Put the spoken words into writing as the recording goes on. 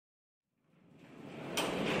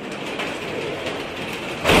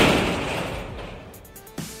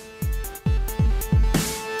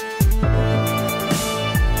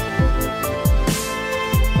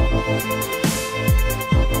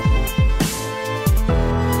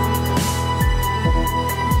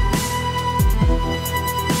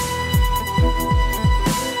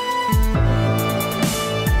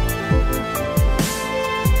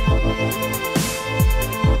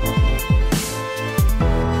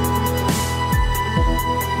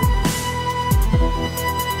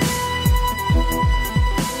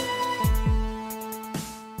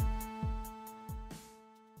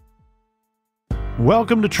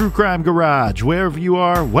Welcome to True Crime Garage. Wherever you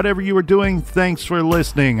are, whatever you are doing, thanks for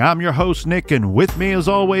listening. I'm your host, Nick, and with me, as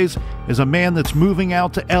always, is a man that's moving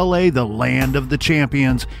out to L.A., the land of the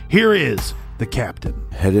champions. Here is the captain.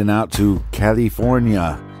 Heading out to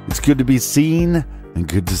California. It's good to be seen and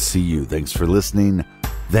good to see you. Thanks for listening.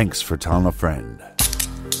 Thanks for telling a friend.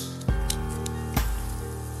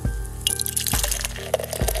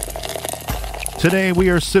 Today we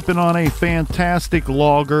are sipping on a fantastic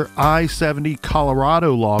lager, I-70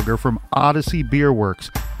 Colorado lager from Odyssey BeerWorks.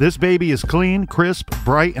 This baby is clean, crisp,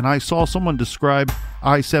 bright, and I saw someone describe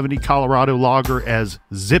I-70 Colorado lager as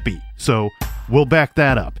zippy, so we'll back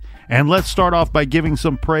that up. And let's start off by giving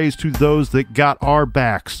some praise to those that got our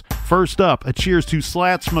backs. First up, a cheers to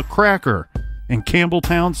Slats McCracker in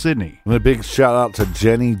Campbelltown, Sydney. And a big shout out to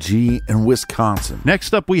Jenny G in Wisconsin.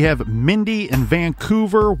 Next up, we have Mindy in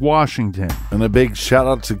Vancouver, Washington. And a big shout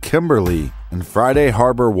out to Kimberly in Friday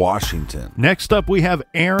Harbor, Washington. Next up, we have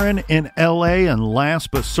Aaron in LA. And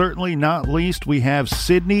last but certainly not least, we have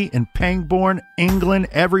Sydney in Pangbourne, England.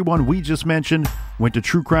 Everyone we just mentioned went to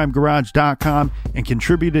truecrimegarage.com and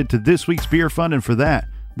contributed to this week's beer fund. And for that,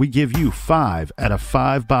 we give you 5 out of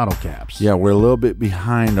 5 bottle caps. Yeah, we're a little bit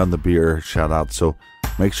behind on the beer shout out, so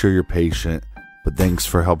make sure you're patient. But thanks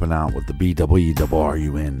for helping out with the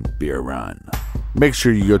BWRUN beer run. Make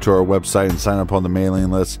sure you go to our website and sign up on the mailing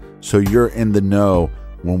list so you're in the know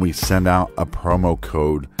when we send out a promo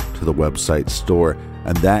code to the website store.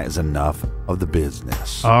 And that is enough of the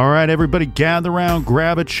business. All right, everybody, gather around,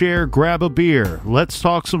 grab a chair, grab a beer. Let's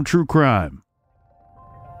talk some true crime.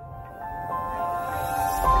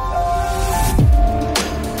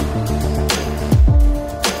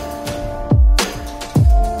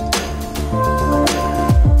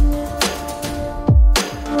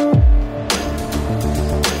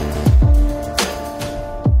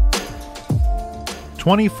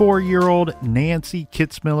 24-year-old Nancy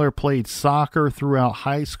Kitzmiller played soccer throughout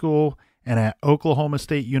high school and at Oklahoma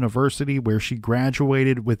State University, where she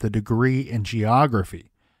graduated with a degree in geography.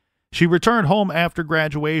 She returned home after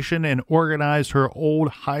graduation and organized her old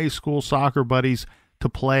high school soccer buddies to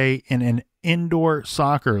play in an indoor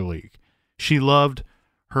soccer league. She loved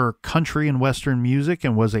her country and Western music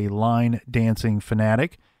and was a line dancing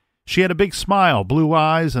fanatic. She had a big smile, blue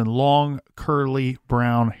eyes, and long, curly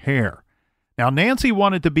brown hair. Now, Nancy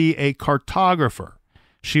wanted to be a cartographer.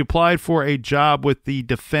 She applied for a job with the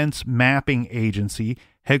Defense Mapping Agency,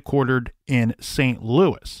 headquartered in St.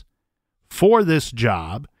 Louis. For this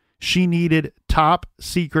job, she needed top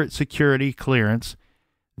secret security clearance.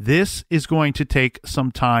 This is going to take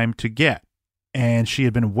some time to get, and she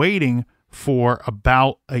had been waiting for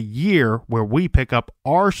about a year, where we pick up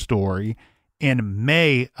our story in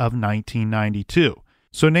May of 1992.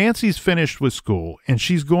 So Nancy's finished with school, and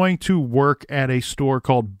she's going to work at a store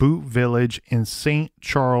called Boot Village in St.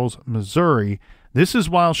 Charles, Missouri. This is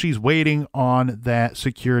while she's waiting on that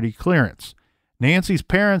security clearance. Nancy's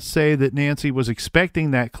parents say that Nancy was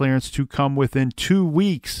expecting that clearance to come within 2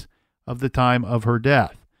 weeks of the time of her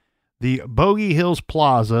death. The Bogey Hills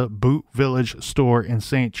Plaza Boot Village store in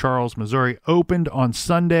St. Charles, Missouri opened on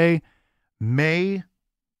Sunday, May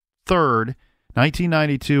 3rd,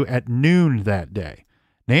 1992 at noon that day.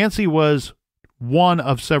 Nancy was one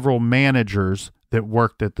of several managers that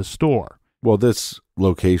worked at the store. Well, this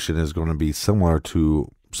location is going to be similar to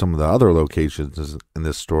some of the other locations in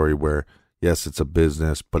this story where, yes, it's a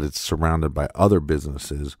business, but it's surrounded by other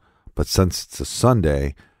businesses. But since it's a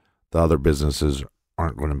Sunday, the other businesses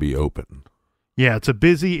aren't going to be open. Yeah, it's a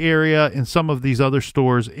busy area, and some of these other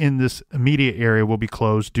stores in this immediate area will be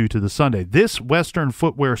closed due to the Sunday. This Western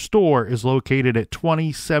footwear store is located at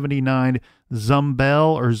 2079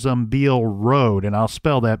 Zumbehl Road, and I'll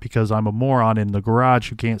spell that because I'm a moron in the garage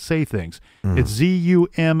who can't say things. It's Zumbehl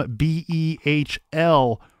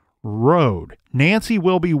Road. Nancy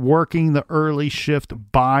will be working the early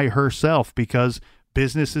shift by herself because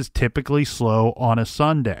business is typically slow on a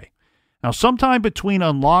Sunday. Now, sometime between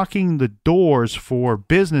unlocking the doors for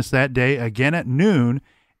business that day, again at noon,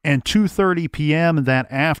 and 2:30 p.m.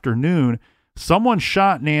 that afternoon, someone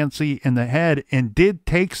shot Nancy in the head and did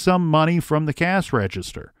take some money from the cash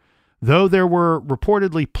register. Though there were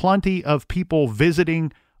reportedly plenty of people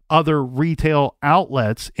visiting other retail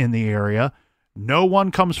outlets in the area, no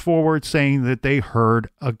one comes forward saying that they heard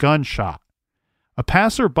a gunshot. A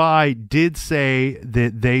passerby did say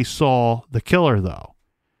that they saw the killer, though.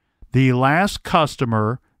 The last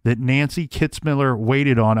customer that Nancy Kitzmiller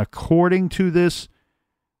waited on, according to this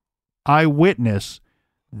eyewitness,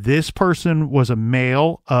 this person was a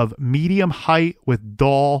male of medium height with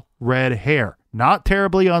dull red hair. Not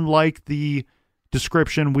terribly unlike the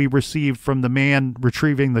description we received from the man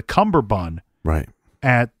retrieving the cummerbund Right.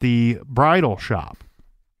 at the bridal shop.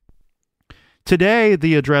 Today,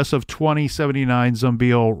 the address of 2079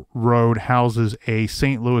 Zumbiel Road houses a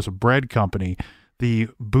St. Louis bread company. The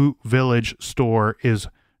Boot Village store is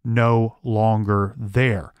no longer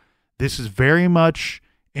there. This is very much,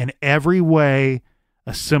 in every way,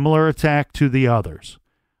 a similar attack to the others.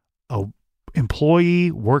 An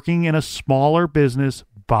employee working in a smaller business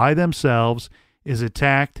by themselves is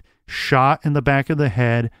attacked, shot in the back of the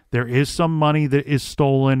head. There is some money that is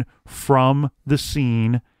stolen from the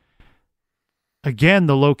scene. Again,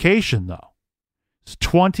 the location, though. It's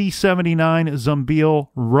 2079 Zumbiel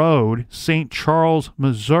Road, St. Charles,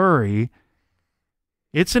 Missouri.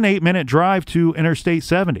 It's an 8-minute drive to Interstate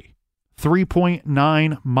 70,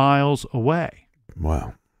 3.9 miles away.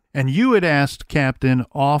 Wow. And you had asked Captain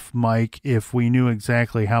off mic if we knew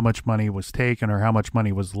exactly how much money was taken or how much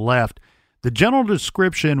money was left. The general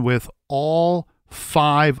description with all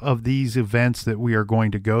 5 of these events that we are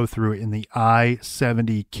going to go through in the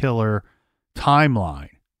I-70 killer timeline,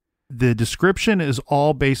 the description is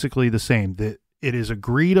all basically the same, that it is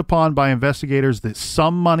agreed upon by investigators that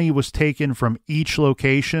some money was taken from each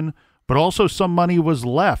location, but also some money was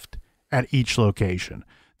left at each location.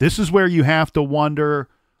 This is where you have to wonder,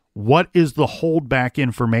 what is the holdback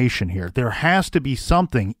information here? There has to be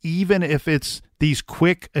something, even if it's these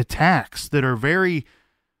quick attacks that are very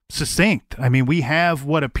succinct. I mean, we have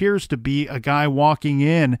what appears to be a guy walking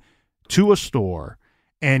in to a store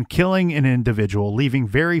and killing an individual, leaving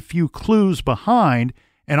very few clues behind,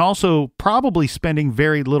 and also probably spending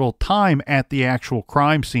very little time at the actual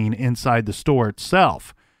crime scene inside the store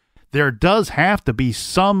itself. There does have to be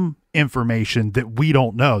some information that we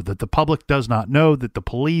don't know, that the public does not know, that the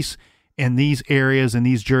police in these areas and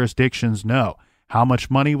these jurisdictions know. How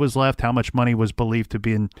much money was left, how much money was believed to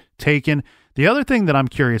be taken. The other thing that I'm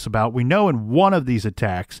curious about, we know in one of these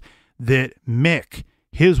attacks that Mick,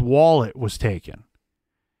 his wallet was taken.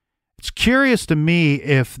 It's curious to me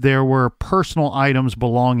if there were personal items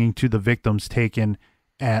belonging to the victims taken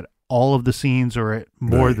at all of the scenes or at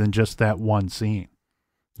more than just that one scene.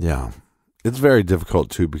 Yeah. It's very difficult,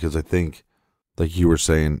 too, because I think, like you were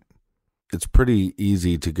saying, it's pretty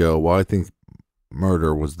easy to go, well, I think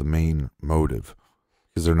murder was the main motive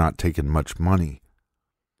because they're not taking much money.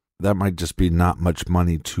 That might just be not much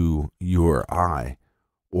money to you or I.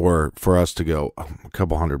 Or for us to go, oh, a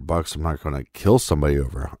couple $100, I'm not going to kill somebody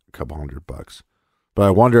over a couple $100. But I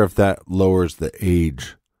wonder if that lowers the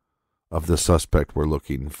age of the suspect we're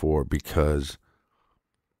looking for, because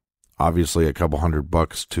obviously a couple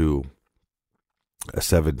 $100 to a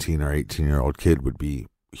 17 or 18-year-old kid would be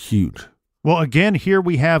huge. Well, again, here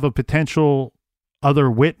we have a potential other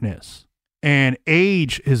witness, and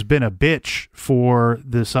age has been a bitch for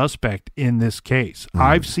the suspect in this case.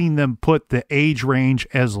 I've seen them put the age range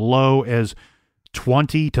as low as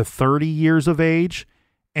 20 to 30 years of age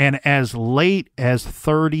and as late as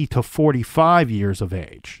 30 to 45 years of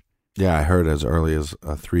age. Yeah, I heard as early as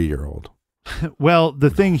a 3-year-old. Well, the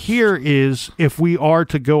thing here is, if we are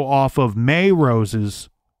to go off of Mayrose's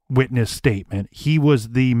witness statement, he was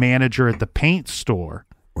the manager at the paint store.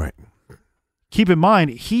 Right. Keep in mind,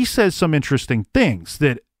 he says some interesting things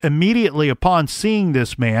that immediately upon seeing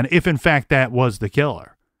this man, if in fact that was the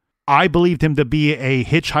killer, I believed him to be a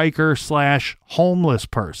hitchhiker / homeless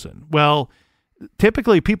person. Well,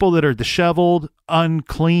 typically people that are disheveled,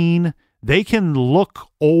 unclean, they can look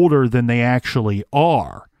older than they actually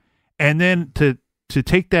are. And then to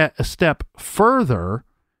take that a step further,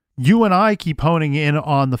 you and I keep honing in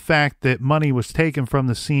on the fact that money was taken from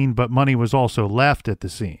the scene, but money was also left at the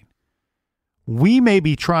scene. We may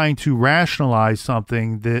be trying to rationalize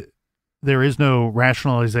something that there is no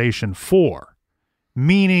rationalization for.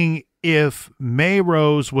 Meaning, if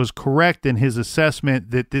Mayrose was correct in his assessment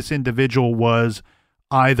that this individual was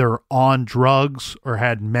either on drugs or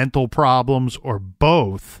had mental problems or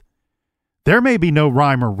both, there may be no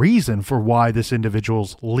rhyme or reason for why this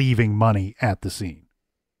individual's leaving money at the scene.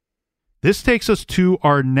 This takes us to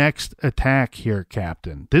our next attack here,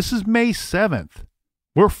 Captain. This is May 7th.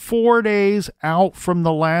 We're 4 days out from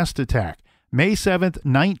the last attack. May 7th,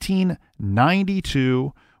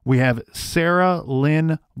 1992. We have Sarah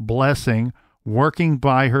Lynn Blessing working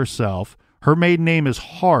by herself. Her maiden name is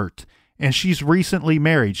Hart, and she's recently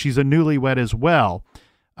married. She's a newlywed as well.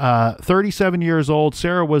 37 years old.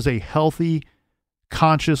 Sarah was a healthy,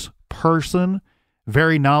 conscious person,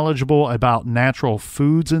 very knowledgeable about natural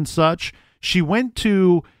foods and such. She went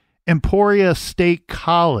to Emporia State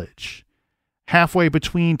College, halfway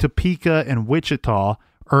between Topeka and Wichita,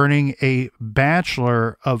 earning a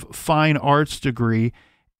Bachelor of Fine Arts degree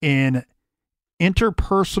in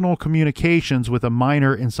interpersonal communications with a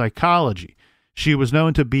minor in psychology. She was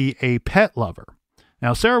known to be a pet lover.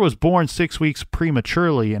 Now, Sarah was born 6 weeks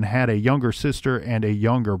prematurely and had a younger sister and a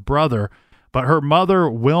younger brother, but her mother,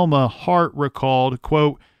 Wilma Hart, recalled,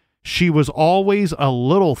 quote, "She was always a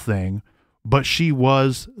little thing, but she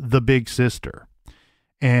was the big sister."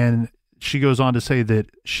 And she goes on to say that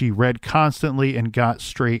she read constantly and got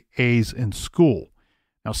straight A's in school.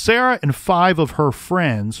 Now, Sarah and 5 of her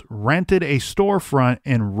friends rented a storefront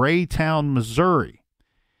in Raytown, Missouri.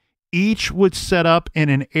 Each would set up in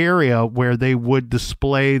an area where they would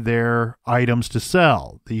display their items to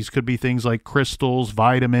sell. These could be things like crystals,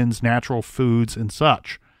 vitamins, natural foods, and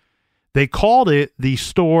such. They called it the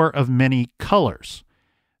Store of Many Colors.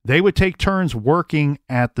 They would take turns working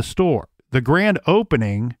at the store. The grand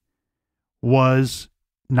opening was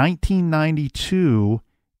 1992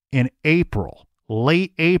 in April,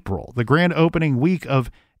 late April, the grand opening week of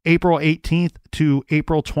April 18th to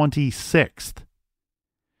April 26th.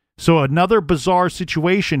 So another bizarre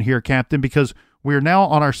situation here, Captain, because we're now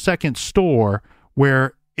on our second store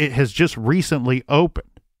where it has just recently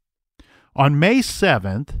opened. On May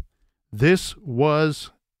 7th, this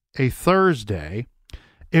was a Thursday,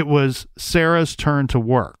 it was Sarah's turn to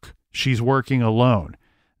work. She's working alone.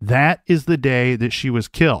 That is the day that she was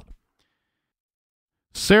killed.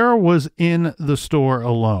 Sarah was in the store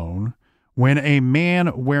alone when a man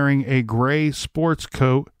wearing a gray sports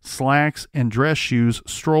coat, slacks, and dress shoes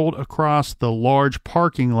strolled across the large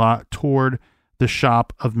parking lot toward the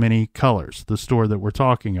Shop of Many Colors, the store that we're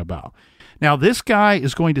talking about. Now, this guy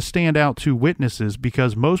is going to stand out to witnesses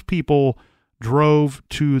because most people drove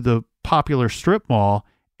to the popular strip mall,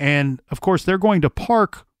 and, of course, they're going to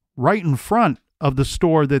park right in front of the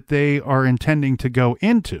store that they are intending to go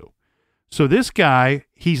into. So this guy,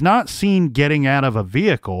 he's not seen getting out of a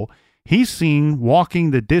vehicle. He's seen walking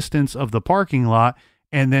the distance of the parking lot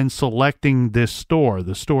and then selecting this store,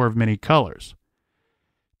 the Store of Many Colors.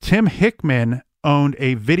 Tim Hickman owned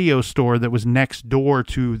a video store that was next door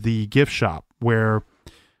to the gift shop where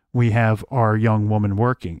we have our young woman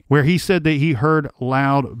working, where he said that he heard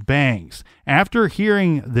loud bangs. After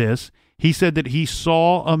hearing this, he said that he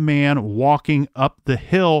saw a man walking up the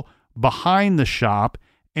hill behind the shop,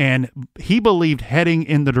 and he believed heading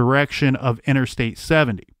in the direction of Interstate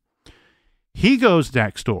 70. He goes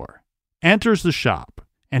next door, enters the shop,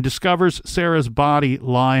 and discovers Sarah's body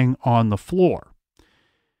lying on the floor.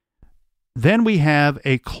 Then we have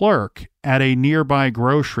a clerk at a nearby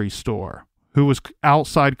grocery store who was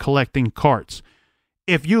outside collecting carts.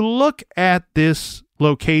 If you look at this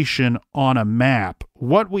location on a map,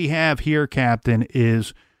 what we have here, Captain,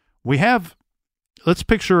 is we have, let's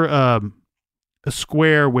picture a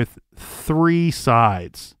square with 3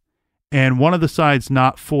 sides, and one of the sides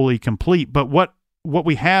not fully complete. But what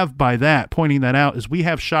we have by that, pointing that out, is we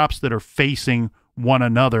have shops that are facing one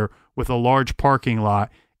another with a large parking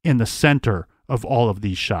lot in the center of all of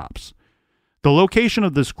these shops. The location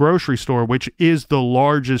of this grocery store, which is the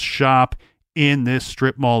largest shop in this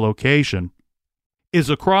strip mall location, is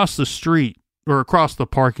across the street, or across the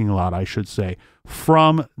parking lot, I should say,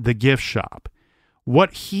 from the gift shop.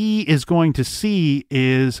 What he is going to see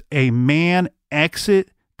is a man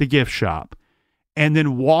exit the gift shop and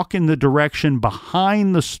then walk in the direction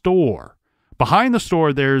behind the store. Behind the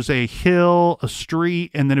store, there's a hill, a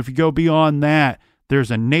street, and then if you go beyond that,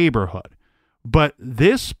 there's a neighborhood. But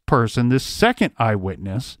this person, this second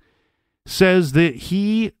eyewitness, says that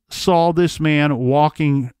he saw this man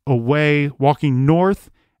walking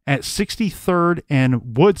north at 63rd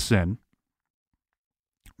and Woodson,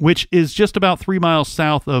 which is just about 3 miles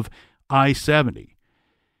south of I-70.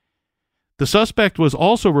 The suspect was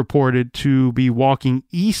also reported to be walking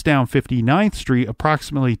east down 59th Street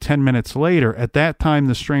approximately 10 minutes later. At that time,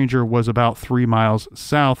 the stranger was about 3 miles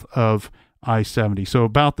south of I-70, so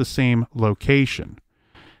about the same location.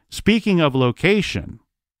 Speaking of location,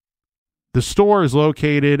 the store is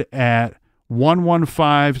located at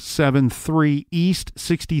 11573 East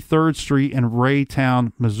 63rd Street in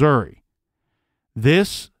Raytown, Missouri.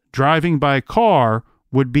 This, driving by car,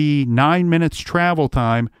 would be 9 minutes travel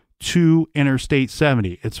time to Interstate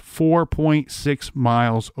 70. It's 4.6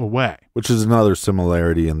 miles away. Which is another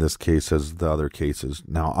similarity in this case as the other cases.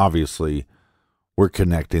 Now, obviously, we're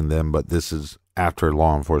connecting them, but this is after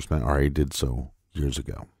law enforcement already did so years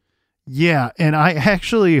ago. Yeah, and I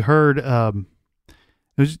actually heard, it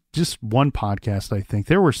was just one podcast, I think.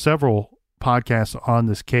 There were several podcasts on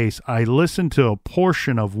this case. I listened to a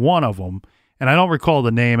portion of one of them, and I don't recall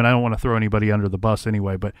the name, and I don't want to throw anybody under the bus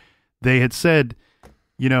anyway, but they had said,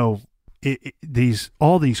 you know,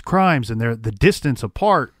 all these crimes, and they're the distance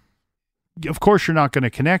apart, of course you're not going to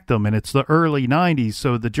connect them, and it's the early 90s,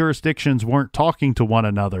 so the jurisdictions weren't talking to one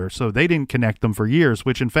another, so they didn't connect them for years,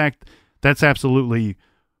 which in fact, that's absolutely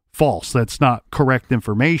false. That's not correct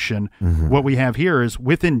information. What we have here is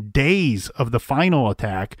within days of the final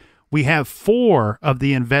attack, we have 4 of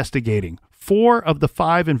the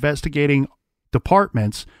 5 investigating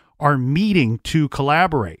departments are meeting to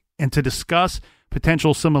collaborate and to discuss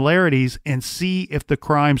potential similarities and see if the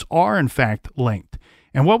crimes are in fact linked.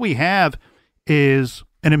 And what we have is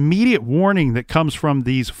an immediate warning that comes from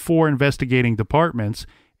these 4 investigating departments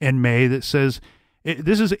in May that says,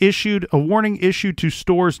 this is a warning issued to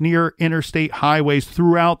stores near interstate highways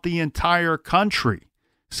throughout the entire country,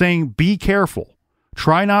 saying, be careful.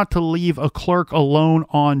 Try not to leave a clerk alone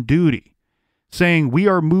on duty. Saying, we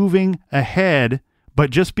are moving ahead,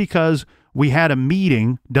 but just because we had a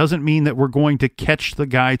meeting doesn't mean that we're going to catch the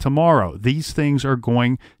guy tomorrow. These things are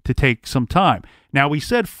going to take some time. Now, we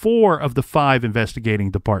said 4 of the 5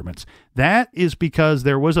 investigating departments. That is because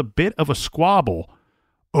there was a bit of a squabble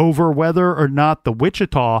over whether or not the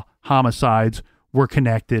Wichita homicides were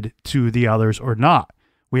connected to the others or not.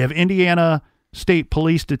 We have Indiana State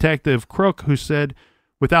Police Detective Crook, who said,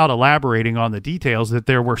 without elaborating on the details, that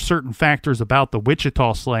there were certain factors about the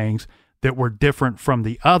Wichita slayings that were different from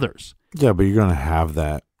the others. Yeah, but you're going to have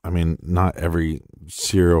that. I mean, not every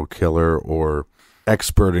serial killer or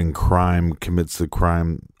expert in crime commits the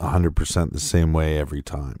crime 100% the same way every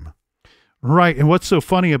time. Right. And what's so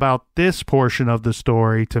funny about this portion of the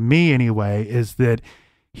story, to me anyway, is that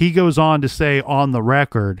he goes on to say on the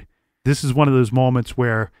record, this is one of those moments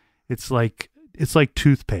where it's like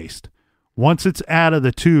toothpaste. Once it's out of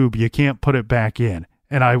the tube, you can't put it back in.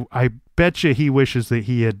 And I bet you he wishes that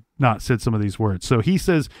he had not said some of these words. So he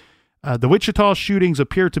says, the Wichita shootings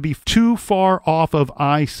appear to be too far off of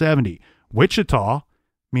I-70. Wichita,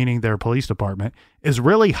 meaning their police department, is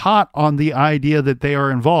really hot on the idea that they are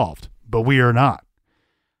involved, but we are not.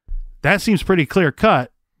 That seems pretty clear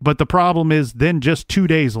cut, but the problem is then just 2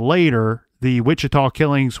 days later, the Wichita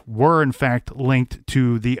killings were in fact linked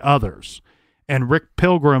to the others. And Rick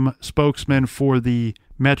Pilgrim, spokesman for the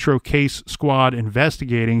Metro Case Squad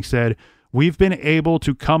investigating, said, we've been able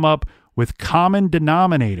to come up with common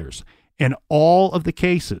denominators in all of the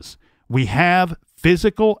cases. We have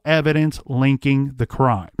physical evidence linking the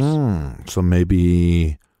crimes. So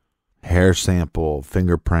maybe hair sample,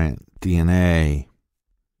 fingerprint, DNA,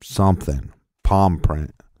 something, palm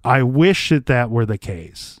print. I wish that were the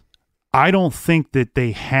case. I don't think that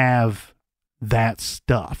they have that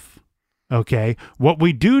stuff. Okay. What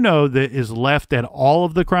we do know that is left at all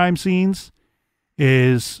of the crime scenes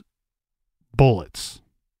is bullets,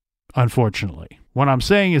 unfortunately. What I'm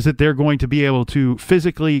saying is that they're going to be able to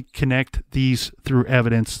physically connect these through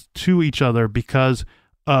evidence to each other because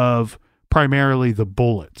of primarily the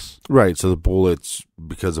bullets. Right. So the bullets,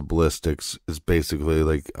 because of ballistics, is basically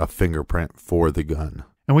like a fingerprint for the gun.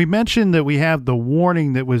 And we mentioned that we have the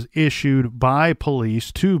warning that was issued by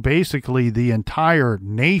police to basically the entire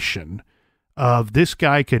nation of this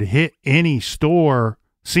guy could hit any store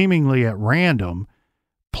seemingly at random.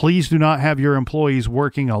 Please do not have your employees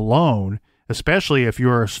working alone, especially if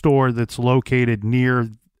you're a store that's located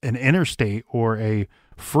near an interstate or a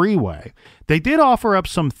freeway. They did offer up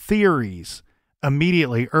some theories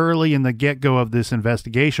immediately early in the get-go of this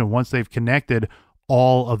investigation once they've connected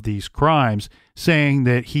all of these crimes, saying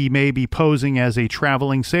that he may be posing as a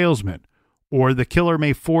traveling salesman, or the killer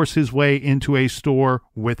may force his way into a store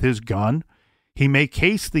with his gun. He may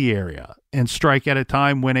case the area and strike at a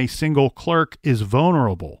time when a single clerk is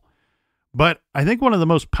vulnerable. But I think one of the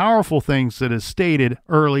most powerful things that is stated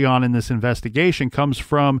early on in this investigation comes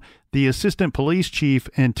from the assistant police chief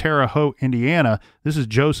in Terre Haute, Indiana. This is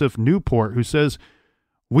Joseph Newport, who says,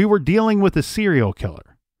 we were dealing with a serial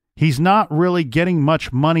killer. He's not really getting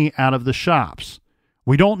much money out of the shops.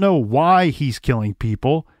 We don't know why he's killing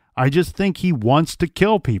people. I just think he wants to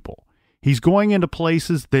kill people. He's going into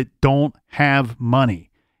places that don't have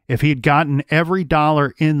money. If he had gotten every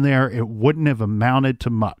dollar in there, it wouldn't have amounted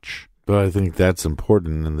to much. But I think that's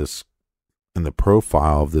important in the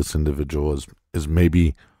profile of this individual is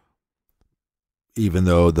maybe, even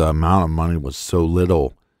though the amount of money was so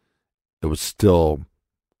little, they still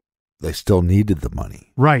needed the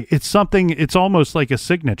money. Right. It's almost like a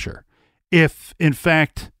signature. If in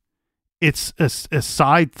fact it's a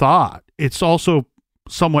side thought, it's also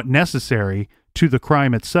somewhat necessary to the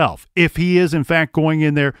crime itself. If he is in fact going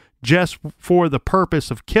in there just for the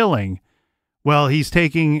purpose of killing, well, he's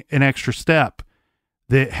taking an extra step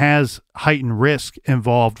that has heightened risk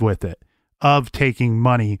involved with it of taking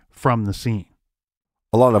money from the scene.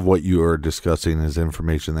 A lot of what you are discussing is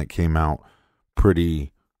information that came out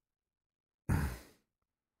pretty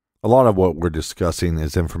a lot of what we're discussing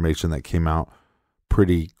is information that came out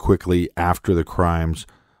pretty quickly after the crimes,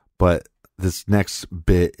 but this next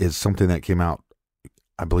bit is something that came out,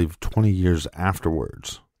 I believe, 20 years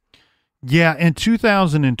afterwards. Yeah, in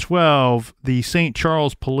 2012, the St.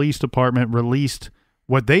 Charles Police Department released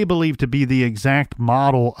what they believe to be the exact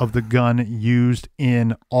model of the gun used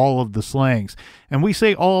in all of the slayings. And we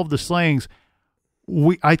say all of the slayings,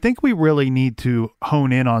 I think we really need to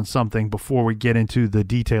hone in on something before we get into the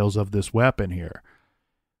details of this weapon here.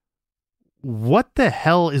 What the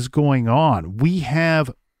hell is going on? We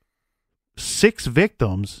have 6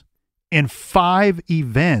 victims in 5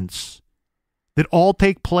 events that all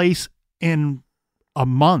take place in a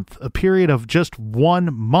month, a period of just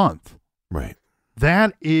 1 month. Right.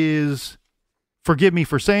 That is, forgive me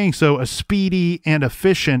for saying so, a speedy and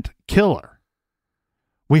efficient killer.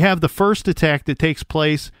 We have the first attack that takes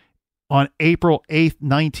place on April 8th,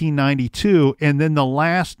 1992, and then the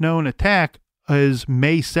last known attack is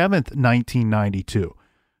May 7th, 1992.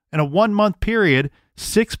 In a 1-month period,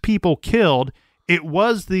 6 people killed. It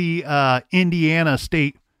was the Indiana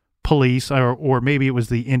State Police, or maybe it was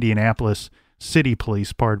the Indianapolis City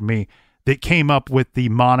Police, pardon me, that came up with the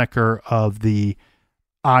moniker of the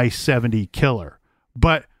I-70 killer.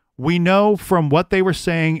 But we know from what they were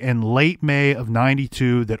saying in late May of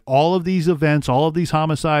 92 that all of these events, all of these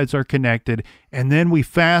homicides are connected. And then we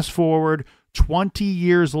fast forward 20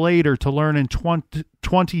 years later to learn in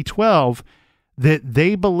 2012 that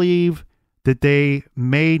they believe that they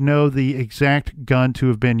may know the exact gun to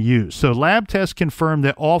have been used. So lab tests confirmed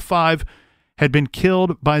that all 5 had been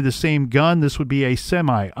killed by the same gun. This would be a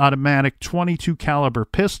semi-automatic .22 caliber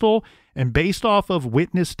pistol. And based off of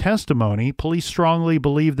witness testimony, police strongly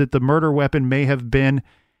believe that the murder weapon may have been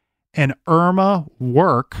an Irma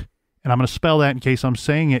Werke, and I'm going to spell that in case I'm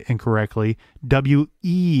saying it incorrectly, Werke,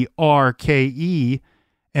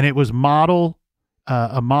 and it was a model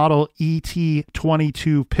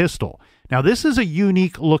ET-22 pistol. Now, this is a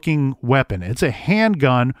unique-looking weapon. It's a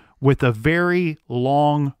handgun with a very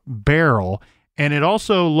long barrel, and it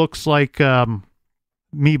also looks like,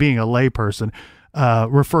 me being a layperson,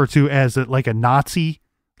 refer to as like a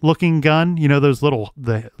Nazi-looking gun. You know, those little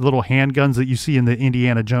handguns that you see in the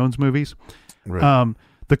Indiana Jones movies? Right.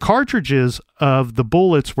 The cartridges of the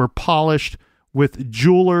bullets were polished with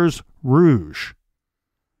jeweler's rouge.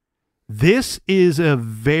 This is a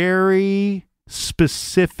very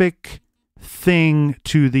specific thing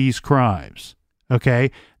to these crimes. Okay?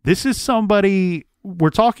 This is somebody, we're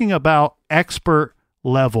talking about expert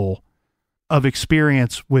level of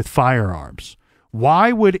experience with firearms.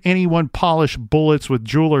 Why would anyone polish bullets with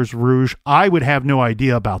jeweler's rouge? I would have no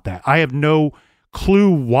idea about that. I have no clue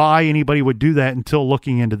why anybody would do that until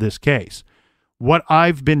looking into this case. What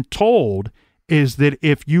I've been told is that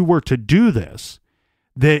if you were to do this,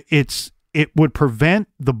 that it would prevent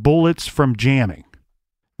the bullets from jamming.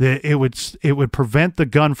 That it would prevent the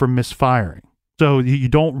gun from misfiring. So you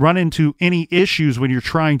don't run into any issues when you're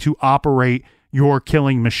trying to operate your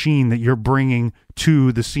killing machine that you're bringing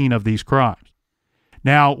to the scene of these crimes.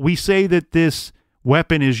 Now, we say that this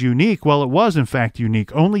weapon is unique. Well, it was, in fact,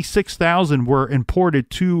 unique. Only 6,000 were imported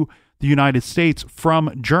to the United States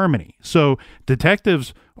from Germany. So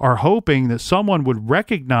detectives are hoping that someone would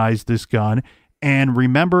recognize this gun and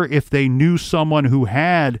remember if they knew someone who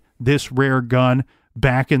had this rare gun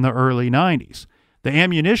back in the early 90s. The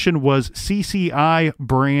ammunition was CCI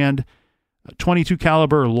brand .22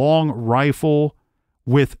 caliber long rifle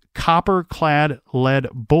with copper-clad lead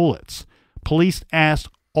bullets. Police asked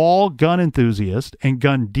all gun enthusiasts and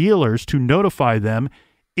gun dealers to notify them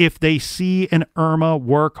if they see an Irma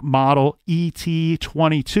Werke model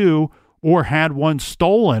ET-22 or had one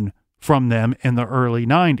stolen from them in the early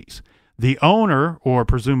 90s. The owner, or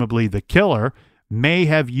presumably the killer, may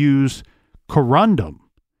have used corundum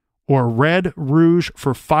or red rouge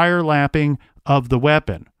for fire lapping of the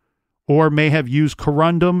weapon, or may have used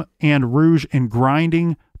corundum and rouge in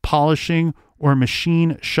grinding, polishing, or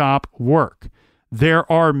machine shop work. There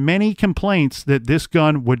are many complaints that this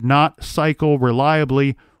gun would not cycle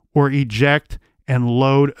reliably or eject and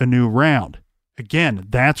load a new round. Again,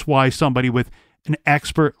 that's why somebody with an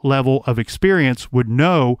expert level of experience would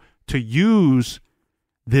know to use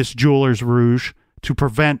this jeweler's rouge to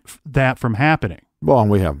prevent that from happening. Well,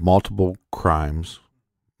 and we have multiple crimes,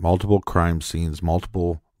 multiple crime scenes,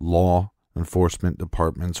 multiple law enforcement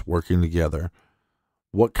departments working together.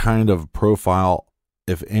 What kind of profile,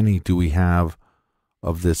 if any, do we have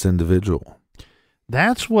of this individual?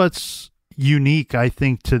 That's what's unique, I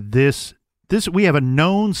think, to this. We have a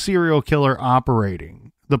known serial killer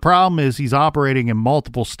operating. The problem is he's operating in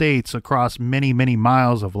multiple states across many, many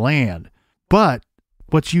miles of land. But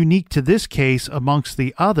what's unique to this case amongst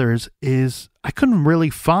the others is I couldn't really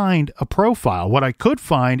find a profile. What I could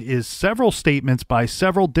find is several statements by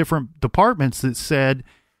several different departments that said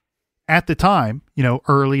at the time,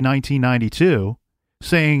 early 1992,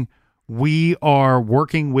 saying we are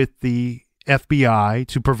working with the FBI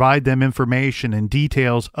to provide them information and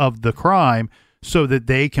details of the crime so that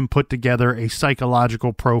they can put together a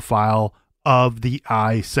psychological profile of the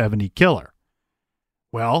I-70 killer.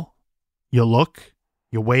 Well, you look,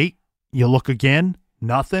 you wait, you look again,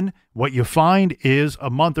 nothing. What you find is a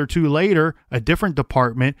month or two later, a different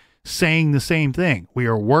department saying the same thing. We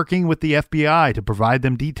are working with the FBI to provide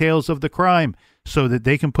them details of the crime so that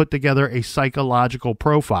they can put together a psychological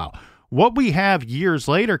profile. What we have years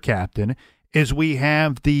later, Captain, is we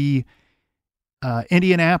have the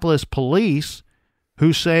Indianapolis police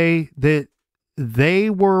who say that they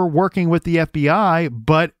were working with the FBI,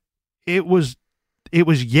 but it was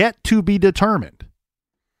yet to be determined.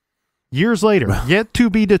 Years later, yet to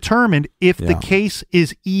be determined if the case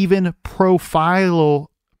is even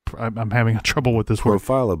profilable. I'm having trouble with this word.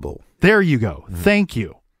 Profilable. There you go. Mm-hmm. Thank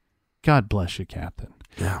you. God bless you, Captain.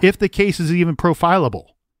 Yeah. If the case is even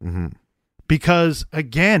profilable. Mm-hmm. Because,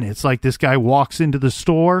 again, it's like this guy walks into the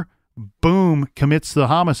store, boom, commits the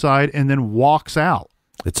homicide, and then walks out.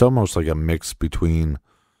 It's almost like a mix between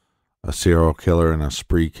a serial killer and a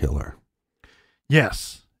spree killer.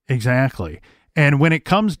 Yes, exactly. And when it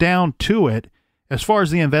comes down to it, as far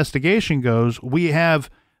as the investigation goes, we have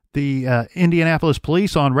the Indianapolis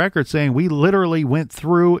police on record saying we literally went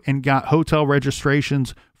through and got hotel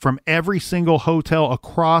registrations from every single hotel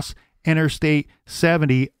across Interstate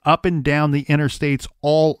 70 up and down the interstates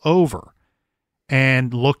all over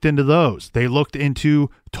and looked into those. They looked into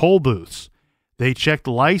toll booths. They checked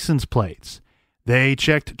license plates. They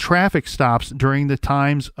checked traffic stops during the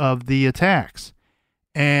times of the attacks.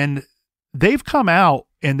 And they've come out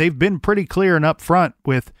and they've been pretty clear and upfront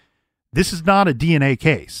with this is not a DNA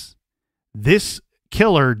case. This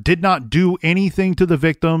killer did not do anything to the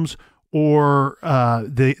victims, or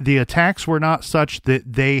the attacks were not such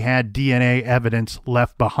that they had DNA evidence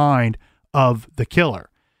left behind of the killer.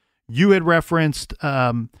 You had referenced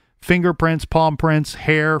fingerprints, palm prints,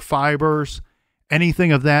 hair, fibers,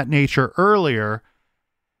 anything of that nature earlier.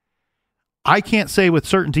 I can't say with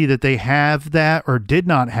certainty that they have that or did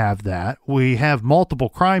not have that. We have multiple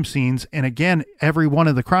crime scenes, and again, every one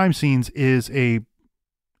of the crime scenes is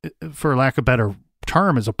for lack of a better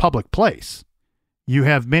term, is a public place. You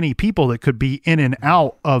have many people that could be in and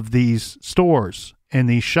out of these stores and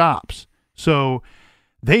these shops. So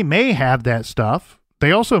they may have that stuff.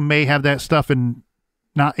 They also may have that stuff and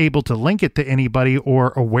not able to link it to anybody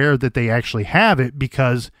or aware that they actually have it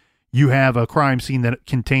because you have a crime scene that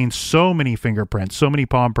contains so many fingerprints, so many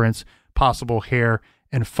palm prints, possible hair,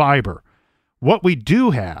 and fiber. What we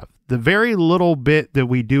do have, the very little bit that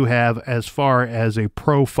we do have as far as a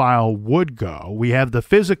profile would go, we have the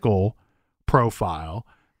physical profile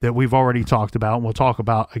that we've already talked about and we'll talk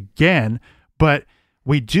about again, but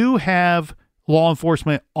we do have law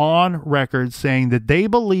enforcement on record saying that they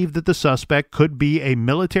believe that the suspect could be a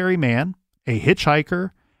military man, a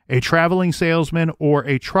hitchhiker, a traveling salesman, or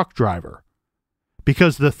a truck driver,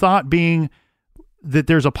 because the thought being that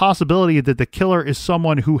there's a possibility that the killer is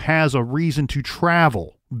someone who has a reason to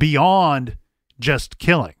travel beyond just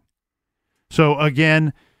killing. So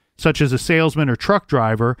again, such as a salesman or truck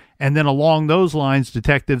driver, and then along those lines,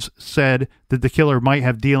 detectives said that the killer might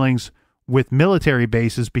have dealings with military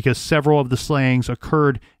bases because several of the slayings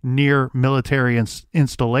occurred near military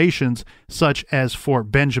installations, such as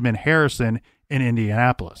Fort Benjamin Harrison in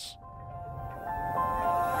Indianapolis.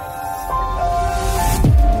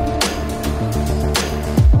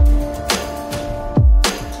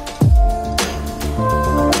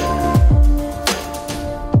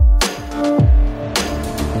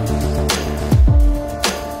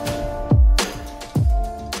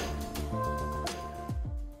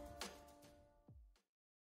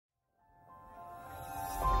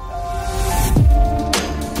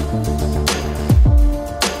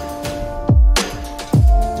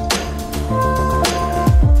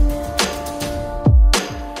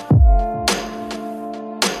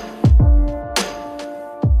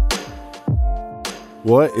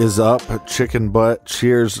 What is up, chicken butt?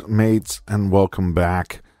 Cheers, mates, and welcome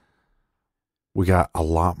back. We got a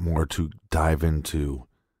lot more to dive into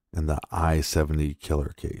in the I-70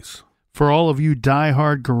 killer case. For all of you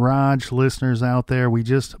diehard garage listeners out there, we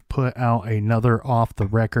just put out another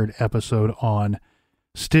off-the-record episode on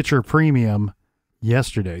Stitcher Premium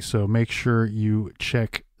yesterday, so make sure you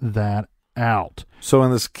check that out. So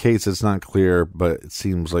in this case, it's not clear, but it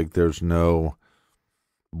seems like there's no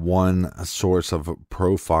one source of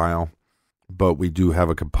profile, but we do have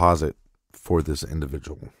a composite for this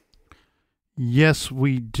individual. Yes,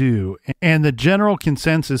 we do. And the general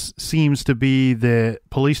consensus seems to be that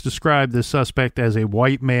police describe the suspect as a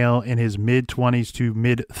white male in his mid-20s to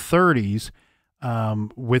mid-30s,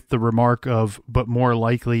 with the remark of, but more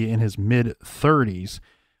likely in his mid-30s.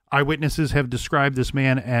 Eyewitnesses have described this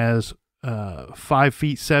man as 5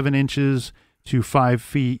 feet 7 inches to 5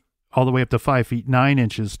 feet, all the way up to 5 feet 9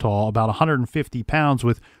 inches tall, about 150 pounds,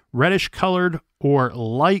 with reddish-colored or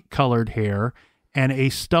light-colored hair, and a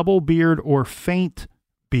stubble beard or faint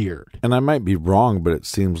beard. And I might be wrong, but it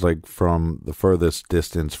seems like from the furthest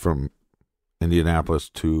distance from Indianapolis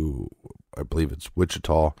to, I believe it's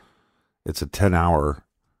Wichita, it's a 10-hour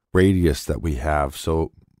radius that we have.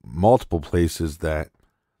 So multiple places that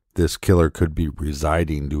this killer could be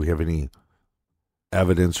residing. Do we have any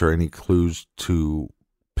evidence or any clues to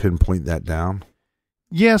pinpoint that down?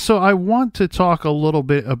 Yeah, so I want to talk a little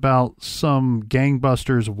bit about some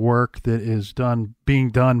gangbusters work that is being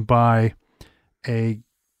done by a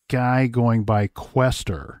guy going by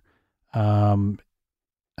Quester. I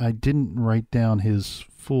didn't write down his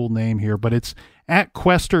full name here, but it's at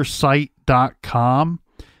questersite.com.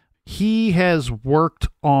 He has worked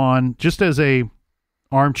on, just as a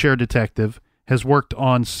armchair detective, has worked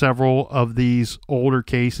on several of these older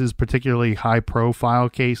cases, particularly high-profile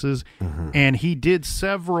cases, and he did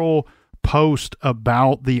several posts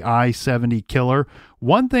about the I-70 killer.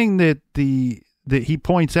 One thing that he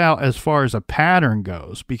points out as far as a pattern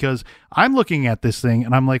goes, because I'm looking at this thing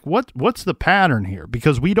and I'm like, what's the pattern here?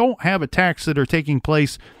 Because we don't have attacks that are taking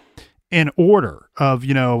place in order of,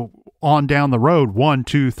 on down the road, 1,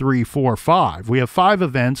 2, 3, 4, 5. We have 5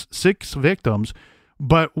 events, 6 victims.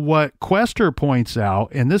 But what Quester points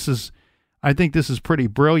out, and I think this is pretty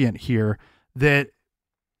brilliant here, that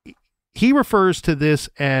he refers to this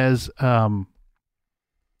as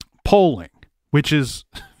polling, which is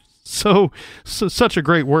such a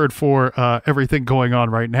great word for everything going on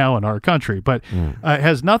right now in our country. But it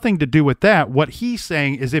has nothing to do with that. What he's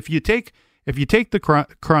saying is if you take the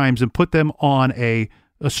crimes and put them on a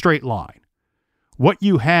straight line, what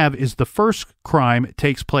you have is the first crime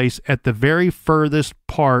takes place at the very furthest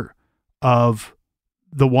part of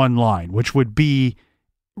the one line, which would be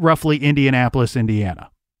roughly Indianapolis,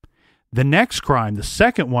 Indiana. The next crime, the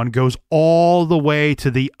second one, goes all the way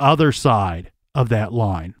to the other side of that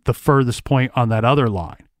line, the furthest point on that other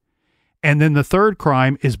line. And then the third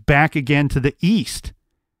crime is back again to the east,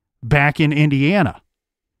 back in Indiana.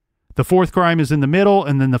 The fourth crime is in the middle,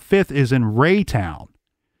 and then the fifth is in Raytown.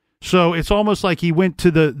 So it's almost like he went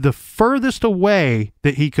to the furthest away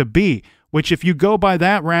that he could be, which if you go by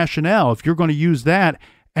that rationale, if you're going to use that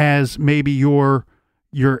as maybe your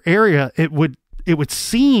area, it would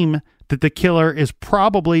seem that the killer is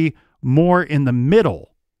probably more in the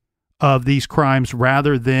middle of these crimes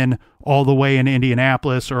rather than all the way in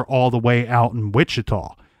Indianapolis or all the way out in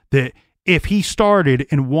Wichita. That if he started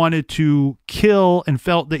and wanted to kill and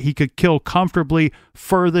felt that he could kill comfortably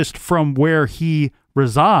furthest from where he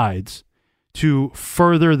resides to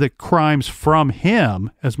further the crimes from him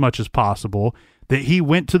as much as possible, that he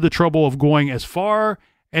went to the trouble of going as far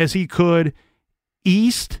as he could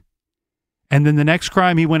east, and then the next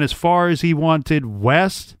crime he went as far as he wanted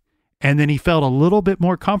west, and then he felt a little bit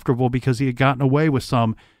more comfortable because he had gotten away with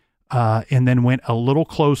some, and then went a little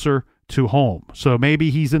closer to home. So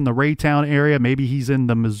maybe he's in the Raytown area, maybe he's in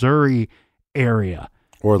the Missouri area.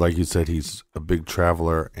 Or like you said, he's a big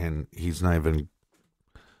traveler and he's not even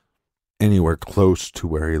anywhere close to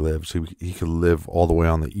where he lives. He could live all the way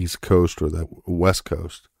on the East Coast or the West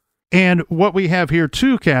Coast. And what we have here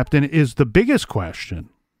too, Captain, is the biggest question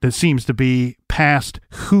that seems to be past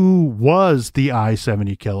who was the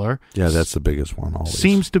I-70 killer. Yeah, that's the biggest one always.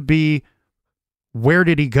 Seems to be, where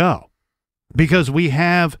did he go? Because we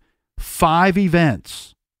have 5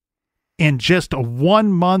 events in just a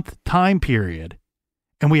 1-month time period,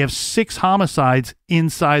 and we have 6 homicides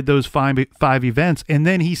inside those 5 events, and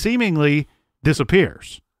then he seemingly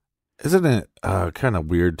disappears. Isn't it kind of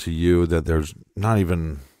weird to you that there's not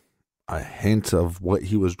even a hint of what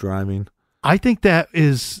he was driving? I think that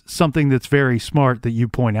is something that's very smart that you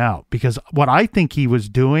point out, because what I think he was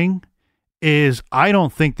doing is, I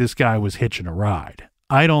don't think this guy was hitching a ride.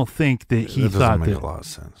 I don't think that he thought that. Doesn't make a lot of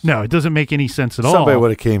sense. No, it doesn't make any sense at all. Somebody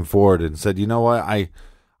would have came forward and said, you know what,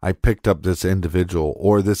 I picked up this individual,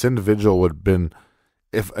 or this individual would have been,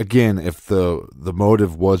 if the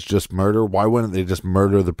motive was just murder, why wouldn't they just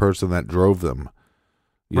murder the person that drove them?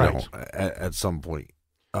 You know, at some point.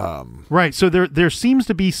 Right. So there seems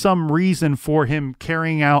to be some reason for him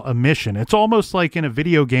carrying out a mission. It's almost like in a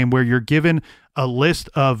video game where you're given a list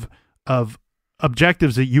of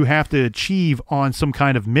objectives that you have to achieve on some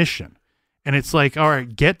kind of mission. And it's like, all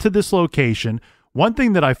right, get to this location. One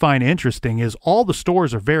thing that I find interesting is all the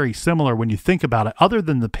stores are very similar when you think about it. Other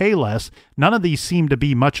than the Payless, none of these seem to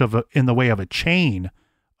be much of in the way of a chain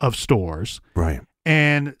of stores. Right.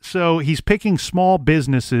 And so he's picking small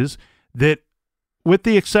businesses that, with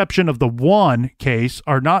the exception of the one case,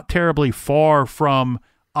 are not terribly far from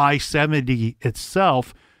I-70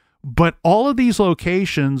 itself. But all of these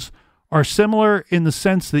locations are similar in the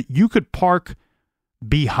sense that you could park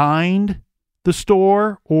behind the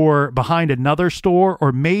store or behind another store,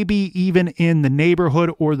 or maybe even in the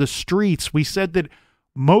neighborhood or the streets. We said that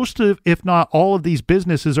most of, if not all of these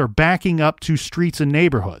businesses are backing up to streets and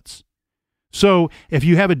neighborhoods. So if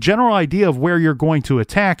you have a general idea of where you're going to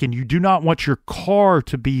attack and you do not want your car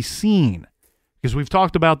to be seen, because we've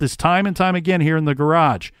talked about this time and time again here in the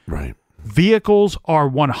garage. Right. Vehicles are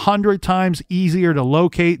 100 times easier to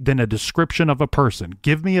locate than a description of a person.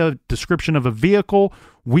 Give me a description of a vehicle.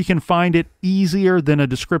 We can find it easier than a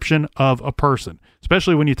description of a person,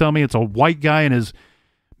 especially when you tell me it's a white guy in his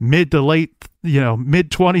mid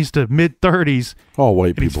 20s to mid 30s. All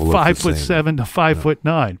white people look the same. 5'7" to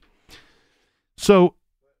 5'9". So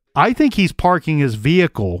I think he's parking his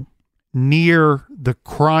vehicle near the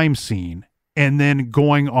crime scene and then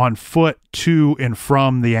going on foot to and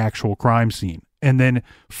from the actual crime scene and then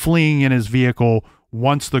fleeing in his vehicle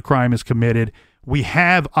once the crime is committed. We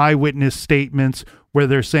have eyewitness statements where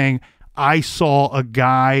they're saying, I saw a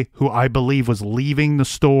guy who I believe was leaving the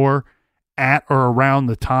store at or around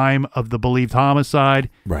the time of the believed homicide.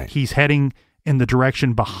 Right. He's heading in the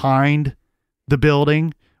direction behind the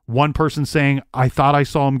building. One person saying, I thought I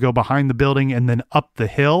saw him go behind the building and then up the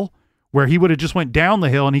hill, where he would have just went down the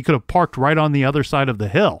hill and he could have parked right on the other side of the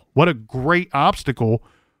hill. What a great obstacle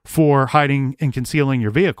for hiding and concealing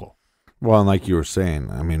your vehicle. Well, and like you were saying,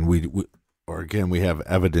 I mean, we have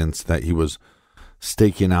evidence that he was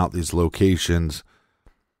staking out these locations,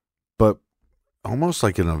 but almost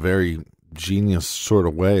like in a very genius sort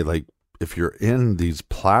of way. Like if you're in these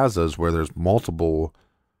plazas where there's multiple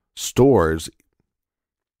stores,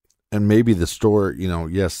 and maybe the store,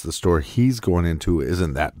 yes, the store he's going into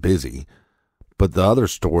isn't that busy, but the other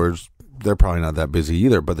stores, they're probably not that busy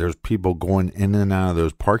either, but there's people going in and out of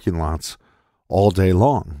those parking lots all day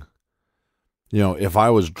long. If I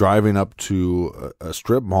was driving up to a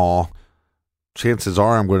strip mall, chances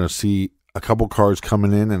are I'm going to see a couple cars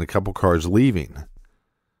coming in and a couple cars leaving.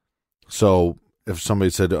 So if somebody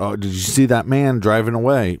said, oh, did you see that man driving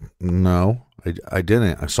away? No, I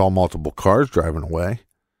didn't. I saw multiple cars driving away.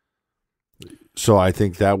 So I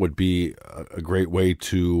think that would be a great way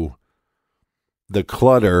to, the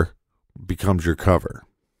clutter becomes your cover.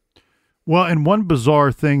 Well, and one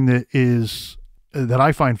bizarre thing that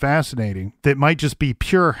I find fascinating, that might just be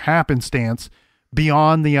pure happenstance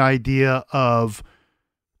beyond the idea of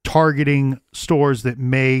targeting stores that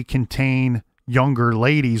may contain younger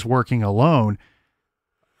ladies working alone.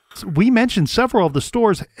 We mentioned several of the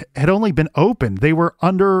stores had only been opened. They were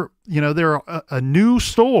under, they're a new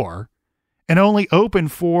store and only open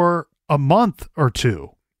for a month or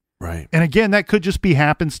two. Right. And again, that could just be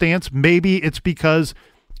happenstance. Maybe it's because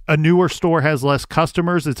a newer store has less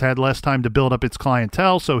customers. It's had less time to build up its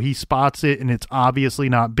clientele. So he spots it and it's obviously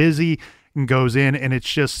not busy and goes in, and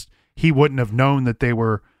it's just, he wouldn't have known that they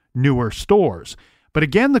were newer stores. But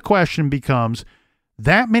again, the question becomes,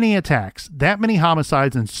 that many attacks, that many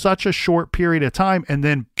homicides in such a short period of time, and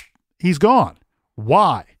then he's gone.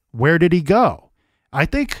 Why? Where did he go? I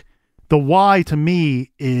think the why to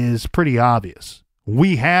me is pretty obvious.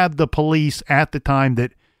 We have the police at the time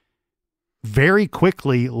that very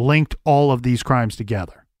quickly linked all of these crimes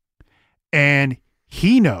together. And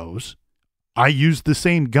he knows I used the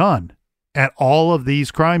same gun at all of these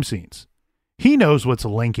crime scenes. He knows what's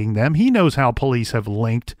linking them. He knows how police have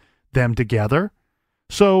linked them together.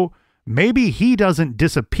 So maybe he doesn't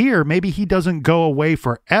disappear. Maybe he doesn't go away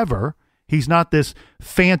forever. He's not this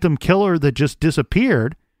phantom killer that just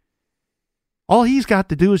disappeared. All he's got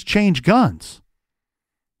to do is change guns.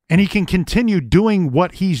 And he can continue doing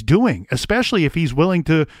what he's doing, especially if he's willing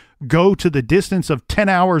to go to the distance of 10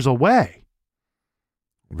 hours away.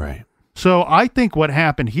 Right. So I think what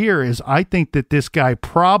happened here is I think that this guy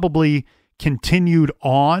probably continued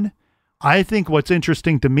on. I think what's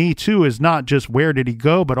interesting to me too is not just where did he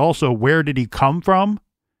go, but also where did he come from?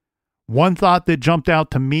 One thought that jumped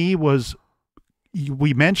out to me was,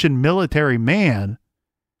 we mentioned military man.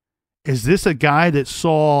 Is this a guy that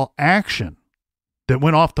saw action, that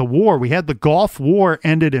went off to war. We had the Gulf War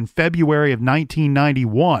ended in February of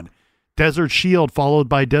 1991. Desert Shield followed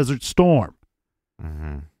by Desert Storm.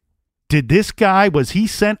 Mm-hmm. Did this guy, was he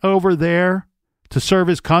sent over there to serve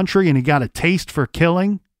his country and he got a taste for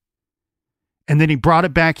killing? And then he brought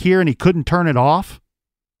it back here and he couldn't turn it off?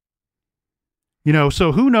 You know,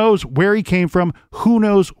 so who knows where he came from? Who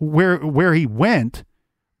knows where he went?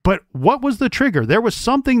 But what was the trigger? There was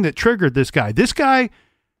something that triggered this guy. This guy,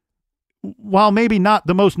 while maybe not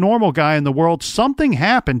the most normal guy in the world, something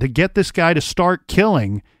happened to get this guy to start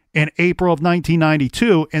killing in April of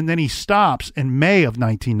 1992, and then he stops in May of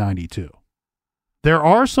 1992. There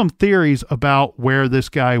are some theories about where this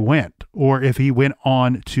guy went, or if he went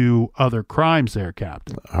on to other crimes there,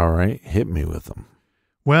 Captain. All right, hit me with them.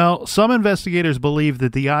 Well, some investigators believe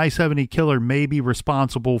that the I-70 killer may be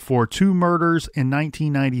responsible for 2 murders in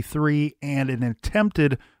 1993 and an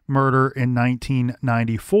attempted murder in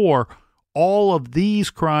 1994. All of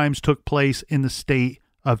these crimes took place in the state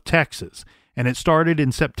of Texas, and it started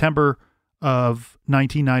in September of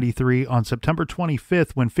 1993 on September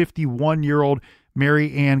 25th when 51-year-old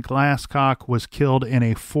Mary Ann Glasscock was killed in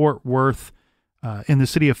a in the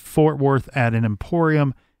city of Fort Worth at an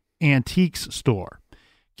Emporium Antiques store.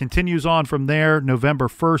 Continues on from there. November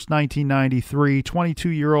 1st, 1993,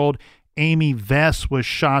 22-year-old Amy Vess was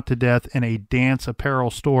shot to death in a dance apparel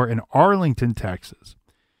store in Arlington, Texas.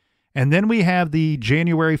 And then we have the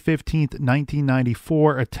January 15th,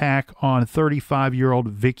 1994 attack on 35-year-old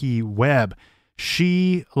Vicky Webb.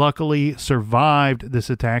 She luckily survived this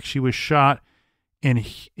attack. She was shot in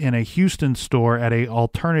a Houston store at a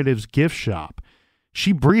alternatives gift shop.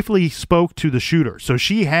 She briefly spoke to the shooter, so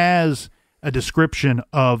she has a description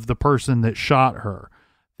of the person that shot her.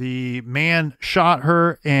 The man shot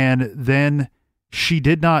her, and then she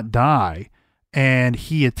did not die, and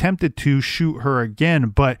he attempted to shoot her again,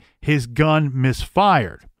 but his gun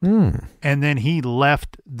misfired, and then he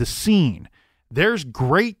left the scene. There's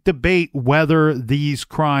great debate whether these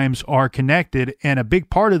crimes are connected, and a big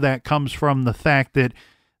part of that comes from the fact that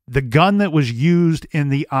the gun that was used in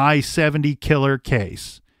the I-70 killer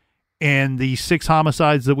case and the 6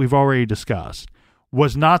 homicides that we've already discussed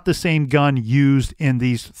was not the same gun used in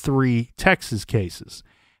these 3 Texas cases.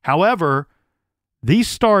 However, these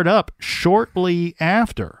start up shortly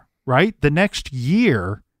after, right? The next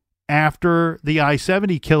year after the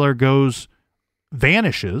I-70 killer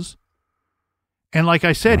vanishes. And like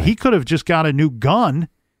I said, he could have just got a new gun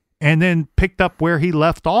and then picked up where he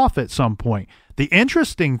left off at some point. The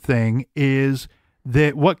interesting thing is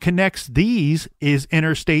that what connects these is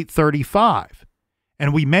Interstate 35.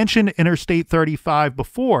 And we mentioned Interstate 35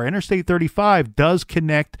 before. Interstate 35 does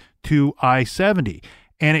connect to I-70,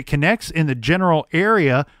 and it connects in the general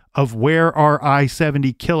area of where our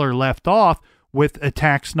I-70 killer left off with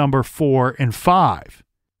attacks number 4 and 5,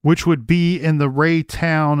 which would be in the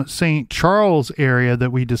Raytown, St. Charles area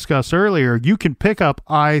that we discussed earlier. You can pick up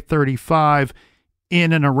I-35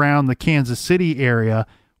 in and around the Kansas City area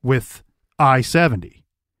with I-70.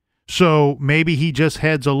 So maybe he just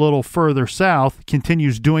heads a little further south,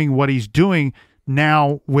 continues doing what he's doing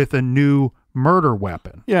now with a new murder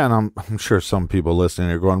weapon. Yeah, and I'm sure some people listening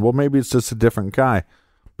are going, well, maybe it's just a different guy.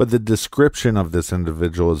 But the description of this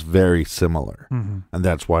individual is very similar. Mm-hmm. And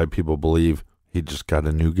that's why people believe he just got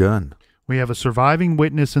a new gun. We have a surviving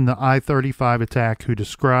witness in the I-35 attack who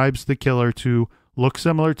describes the killer to look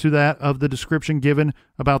similar to that of the description given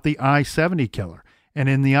about the I-70 killer. And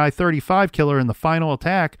in the I-35 killer, in the final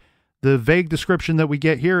attack, the vague description that we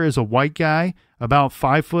get here is a white guy, about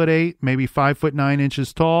 5'8", maybe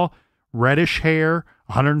 5'9" tall, reddish hair,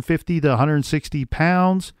 150 to 160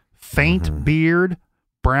 pounds, faint beard,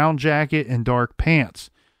 brown jacket, and dark pants.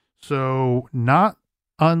 So not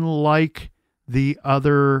unlike the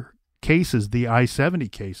other cases, the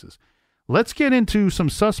I-70 cases. Let's get into some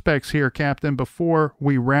suspects here, Captain, before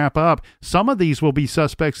we wrap up. Some of these will be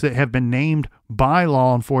suspects that have been named by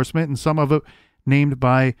law enforcement, and some of it named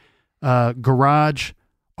by garage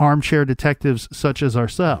armchair detectives such as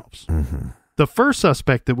ourselves. Mm-hmm. The first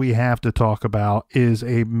suspect that we have to talk about is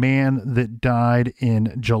a man that died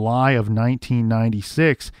in July of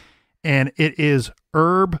 1996, and it is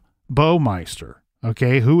Herb Baumeister.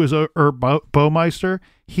 Okay, who is Herb Baumeister?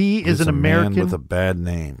 He's an American man with a bad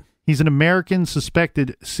name. He's an American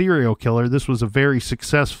suspected serial killer. This was a very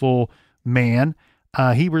successful man.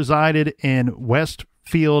 He resided in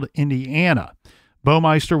Westfield, Indiana.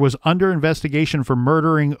 Baumeister was under investigation for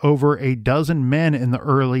murdering over a dozen men in the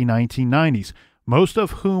early 1990s, most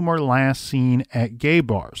of whom were last seen at gay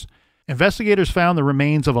bars. Investigators found the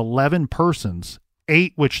remains of 11 persons,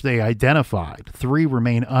 8 which they identified. 3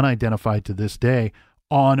 remain unidentified to this day.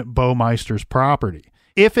 on Baumeister's property.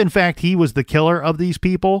 If, in fact, he was the killer of these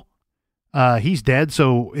people, he's dead,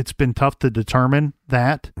 so it's been tough to determine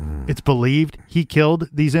that. It's believed he killed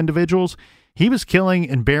these individuals. He was killing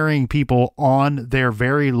and burying people on their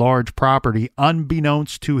very large property,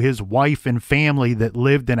 unbeknownst to his wife and family that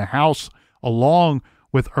lived in a house along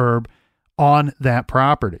with Herb on that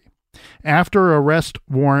property. After an arrest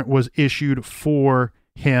warrant was issued for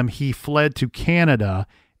him, he fled to Canada,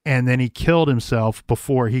 and then he killed himself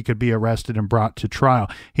before he could be arrested and brought to trial.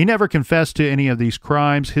 He never confessed to any of these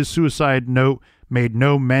crimes. His suicide note made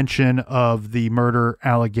no mention of the murder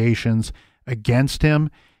allegations against him.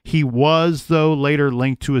 He was, though, later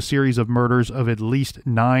linked to a series of murders of at least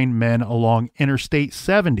 9 men along Interstate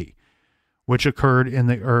 70, which occurred in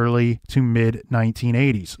the early to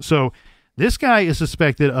mid-1980s. So this guy is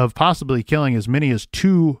suspected of possibly killing as many as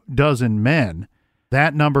 24 men.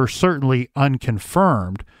 That number certainly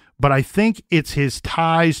unconfirmed, but I think it's his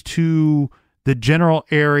ties to the general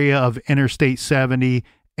area of Interstate 70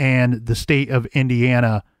 and the state of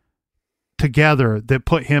Indiana together that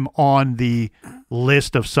put him on the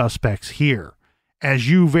list of suspects here. As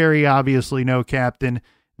you very obviously know, Captain,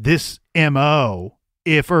 this MO,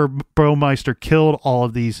 if Baumeister killed all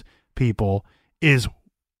of these people,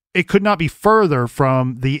 it could not be further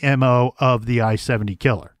from the MO of the I-70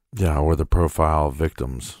 killer. Yeah, or the profile of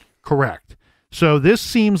victims. Correct. So this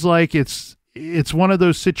seems like it's one of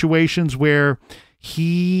those situations where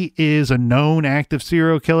he is a known active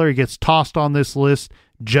serial killer. He gets tossed on this list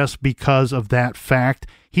just because of that fact.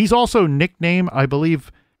 He's also nicknamed, I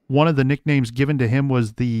believe one of the nicknames given to him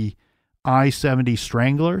was the I-70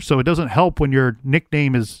 Strangler. So it doesn't help when your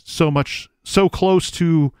nickname is so close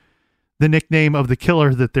to the nickname of the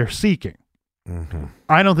killer that they're seeking. Mm-hmm.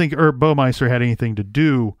 I don't think Herb Baumeister had anything to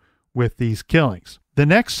do with these killings. The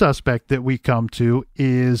next suspect that we come to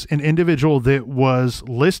is an individual that was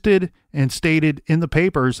listed and stated in the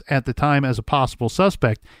papers at the time as a possible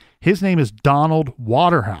suspect. His name is Donald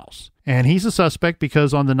Waterhouse, and he's a suspect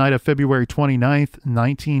because on the night of February 29th,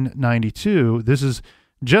 1992, this is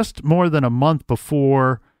just more than a month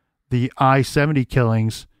before the I-70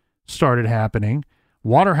 killings started happening,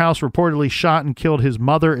 Waterhouse reportedly shot and killed his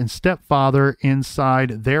mother and stepfather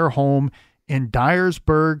inside their home in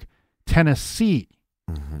Dyersburg, Tennessee.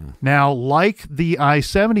 Mm-hmm. Now, like the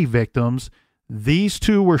I-70 victims, these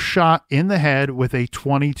two were shot in the head with a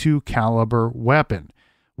 .22 caliber weapon.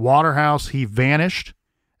 Waterhouse, he vanished.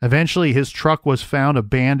 Eventually, his truck was found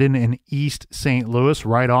abandoned in East St. Louis,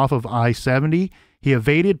 right off of I-70. He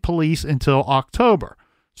evaded police until October.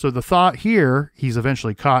 So the thought here, he's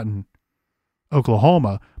eventually caught in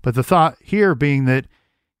Oklahoma, but the thought here being that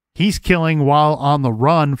he's killing while on the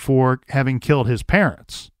run for having killed his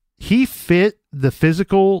parents. He fit the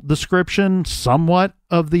physical description somewhat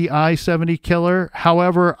of the I-70 killer.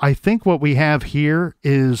 However, I think what we have here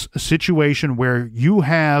is a situation where you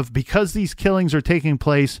have, because these killings are taking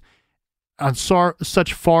place on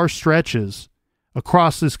such far stretches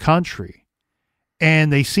across this country,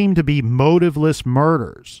 and they seem to be motiveless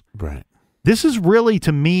murders. Right. This is really,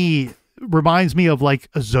 to me, reminds me of like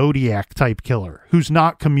a Zodiac type killer who's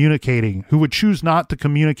not communicating, who would choose not to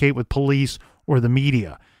communicate with police or the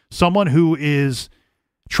media. Someone who is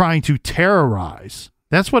trying to terrorize.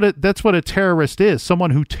 That's what a terrorist is.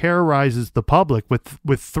 Someone who terrorizes the public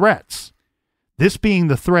with threats. This being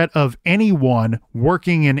the threat of anyone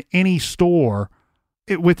working in any store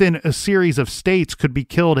within a series of states could be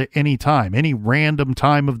killed at any time, any random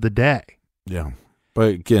time of the day. Yeah. But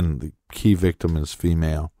again, the key victim is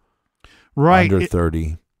female. Right. Under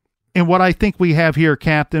 30. And what I think we have here,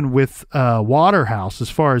 Captain, with Waterhouse, as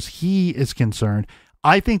far as he is concerned,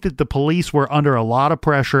 I think that the police were under a lot of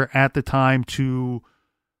pressure at the time to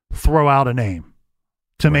throw out a name,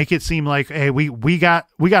 to make it seem like, hey, we got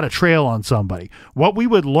a trail on somebody. What we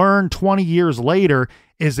would learn 20 years later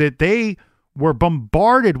is that they were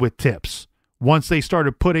bombarded with tips once they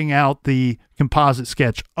started putting out the composite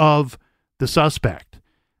sketch of the suspect.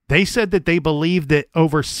 They said that they believed that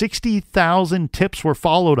over 60,000 tips were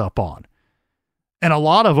followed up on, and a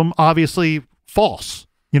lot of them obviously false.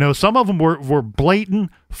 You know, some of them were blatant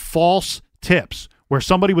false tips where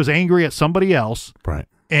somebody was angry at somebody else, right,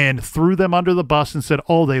 and threw them under the bus and said,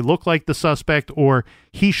 oh, they look like the suspect, or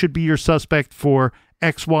he should be your suspect for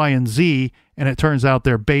X, Y, and Z. And it turns out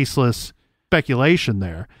they're baseless speculation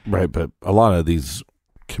there. Right. But a lot of these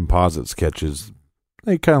composite sketches,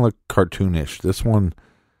 they kind of look cartoonish. This one,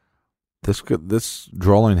 this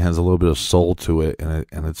drawing has a little bit of soul to it,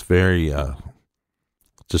 and it's very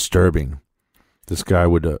disturbing. This guy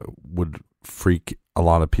would freak a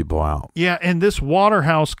lot of people out. Yeah, and this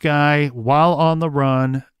Waterhouse guy, while on the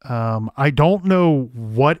run, I don't know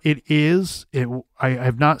what it is. I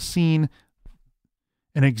have not seen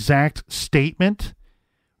an exact statement,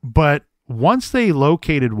 but once they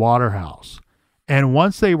located Waterhouse and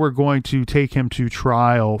once they were going to take him to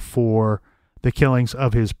trial for the killings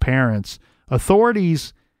of his parents,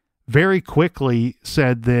 authorities very quickly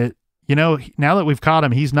said that, now that we've caught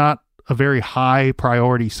him, he's not a very high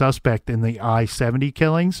priority suspect in the I-70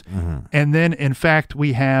 killings. Mm-hmm. And then, in fact,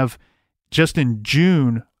 we have just in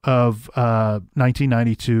June of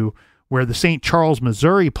 1992, where the St. Charles,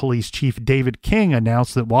 Missouri Police Chief David King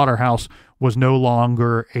announced that Waterhouse was no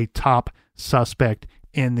longer a top suspect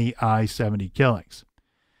in the I-70 killings.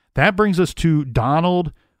 That brings us to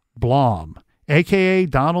Donald Blom, a.k.a.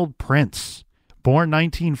 Donald Prince. Born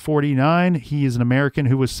 1949, he is an American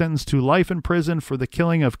who was sentenced to life in prison for the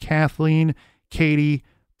killing of Kathleen Katie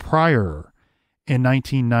Pryor in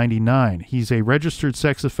 1999. He's a registered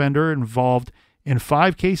sex offender involved in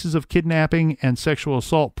 5 cases of kidnapping and sexual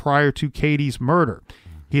assault prior to Katie's murder.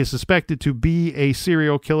 He is suspected to be a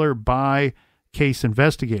serial killer by case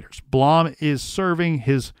investigators. Blom is serving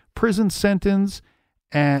his prison sentence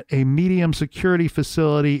at a medium security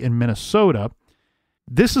facility in Minnesota.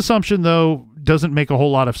 This assumption, though, doesn't make a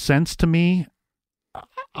whole lot of sense to me.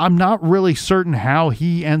 I'm not really certain how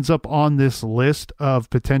he ends up on this list of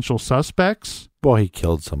potential suspects. Well, he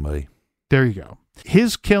killed somebody. There you go.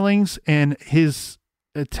 His killings and his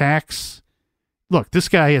attacks. Look, this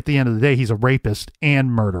guy, at the end of the day, he's a rapist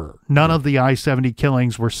and murderer. None of the I-70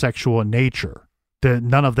 killings were sexual in nature.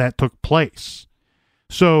 None of that took place.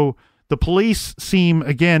 So the police seem,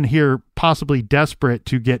 again, here possibly desperate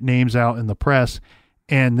to get names out in the press.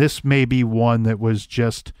 And this may be one that was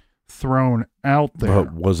just thrown out there.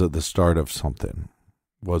 But was it the start of something?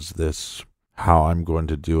 Was this how I'm going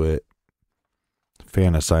to do it?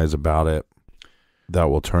 Fantasize about it. That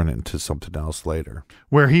will turn into something else later.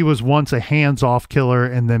 Where he was once a hands-off killer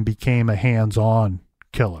and then became a hands-on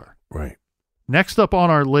killer. Right. Next up on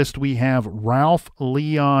our list, we have Ralph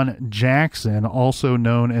Leon Jackson, also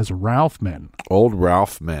known as Ralphman. Old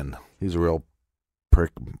Ralphman. He's a real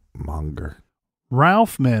prick monger.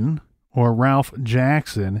 Ralphman, or Ralph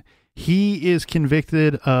Jackson, he is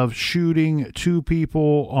convicted of shooting 2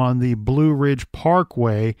 people on the Blue Ridge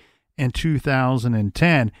Parkway in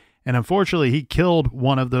 2010. And unfortunately, he killed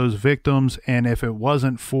one of those victims. And if it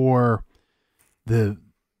wasn't for the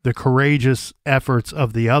courageous efforts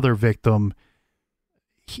of the other victim,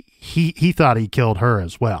 he thought he killed her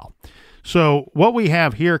as well. So what we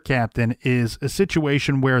have here, Captain, is a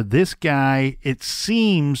situation where this guy, it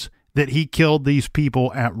seems that he killed these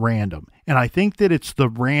people at random. And I think that it's the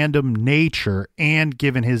random nature and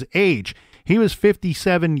given his age. He was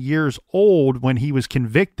 57 years old when he was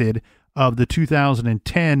convicted of the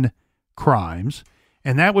 2010 crimes,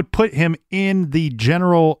 and that would put him in the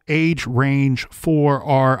general age range for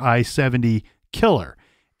our I-70 killer.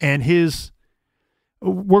 And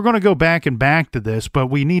we're going to go back to this, but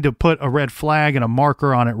we need to put a red flag and a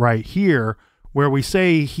marker on it right here where we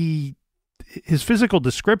say his physical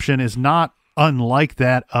description is not unlike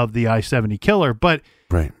that of the I-70 killer, but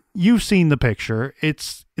right. You've seen the picture.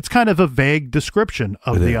 It's kind of a vague description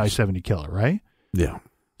of the I-70 killer, right? Yeah.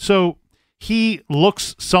 So he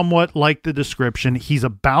looks somewhat like the description. He's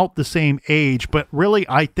about the same age, but really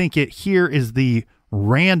I think it here is the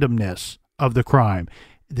randomness of the crime.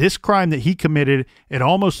 This crime that he committed, it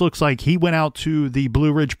almost looks like he went out to the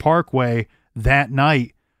Blue Ridge Parkway that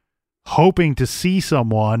night hoping to see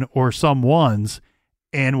someone or someone's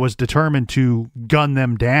and was determined to gun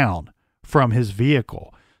them down from his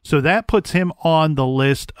vehicle. So that puts him on the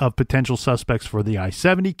list of potential suspects for the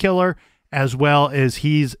I-70 killer, as well as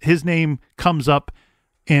his name comes up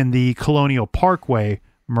in the Colonial Parkway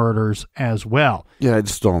murders as well. Yeah, I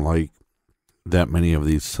just don't like that many of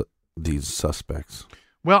these suspects.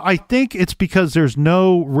 Well, I think it's because there's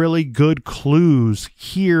no really good clues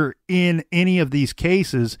here in any of these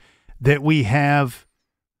cases that we have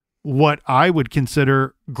what I would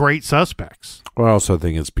consider great suspects. Well, I also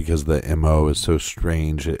think it's because the MO is so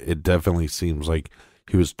strange. It definitely seems like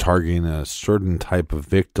he was targeting a certain type of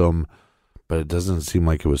victim, but it doesn't seem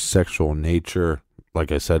like it was sexual in nature.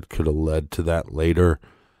 Like I said, could have led to that later.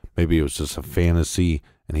 Maybe it was just a fantasy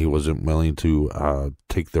and he wasn't willing to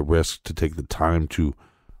take the risk, to take the time to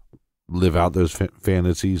live out those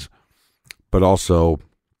fantasies. But also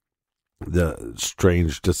the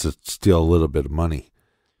strange just to steal a little bit of money.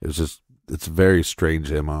 It's a very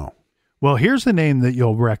strange MO. Well, here's a name that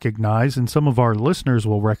you'll recognize, and some of our listeners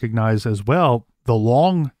will recognize as well, the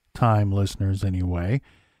long-time listeners anyway.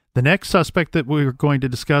 The next suspect that we're going to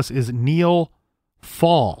discuss is Neil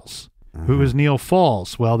Falls. Who is Neil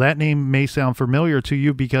Falls? Well, that name may sound familiar to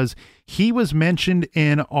you because he was mentioned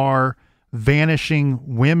in our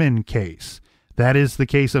vanishing women case. That is the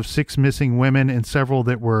case of 6 missing women and several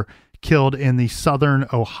that were killed in the southern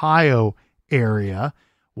Ohio area.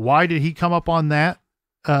 Why did he come up on that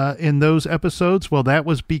in those episodes? Well, that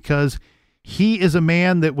was because he is a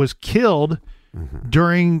man that was killed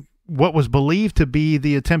during what was believed to be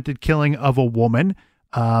the attempted killing of a woman.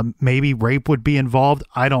 Maybe rape would be involved.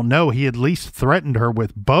 I don't know. He at least threatened her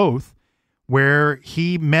with both, where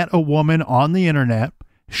he met a woman on the internet,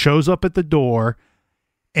 shows up at the door,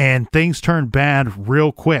 and things turned bad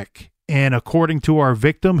real quick. And according to our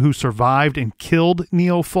victim who survived and killed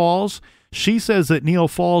Neil Falls, she says that Neil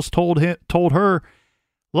Falls told her,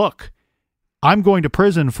 look, I'm going to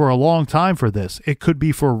prison for a long time for this. It could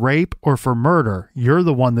be for rape or for murder. You're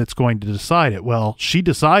the one that's going to decide it. Well, she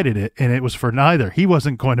decided it, and it was for neither. He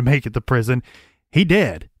wasn't going to make it to prison. He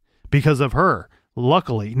did because of her,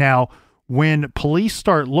 luckily. Now, when police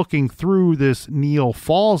start looking through this Neil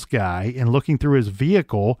Falls guy and looking through his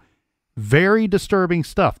vehicle, very disturbing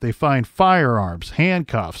stuff. They find firearms,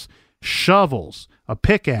 handcuffs, shovels, a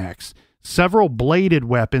pickaxe, several bladed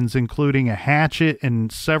weapons, including a hatchet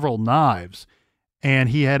and several knives. And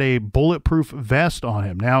he had a bulletproof vest on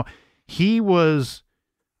him. Now, he was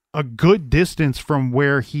a good distance from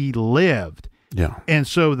where he lived. Yeah. And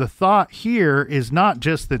so the thought here is not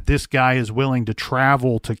just that this guy is willing to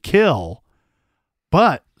travel to kill,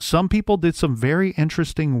 but some people did some very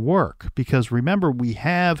interesting work, because remember, we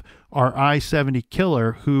have our I-70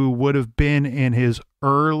 killer who would have been in his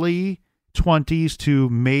early 20s to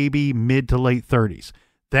maybe mid to late 30s.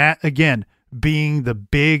 That, again, being the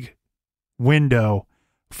big window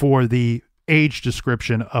for the age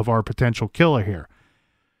description of our potential killer here.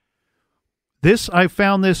 I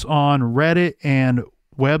found this on Reddit and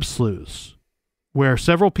Web Sleuths, where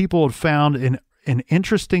several people had found an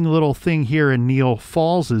interesting little thing here in Neil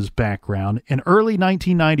Falls' background. In early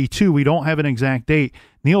 1992, we don't have an exact date,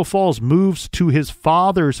 Neil Falls moves to his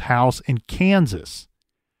father's house in Kansas.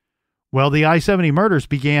 Well, the I-70 murders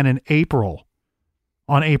began on April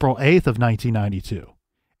 8th of 1992.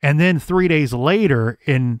 And then 3 days later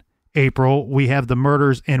in April, we have the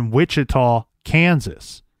murders in Wichita,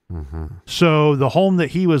 Kansas. So the home that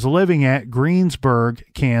he was living at, Greensburg,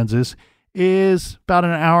 Kansas, is about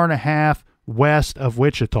an hour and a half west of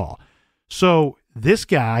Wichita. So this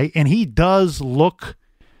guy, and he does look,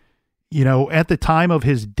 at the time of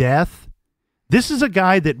his death, this is a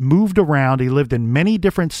guy that moved around. He lived in many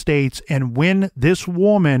different states. And when this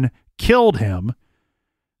woman killed him,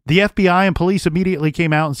 the FBI and police immediately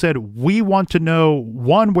came out and said, we want to know,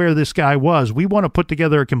 one, where this guy was. We want to put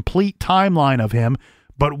together a complete timeline of him,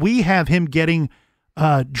 but we have him getting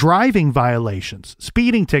driving violations,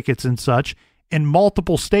 speeding tickets and such in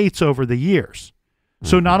multiple states over the years.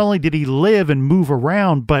 So not only did he live and move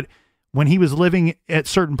around, but when he was living at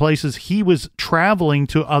certain places, he was traveling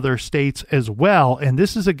to other states as well. And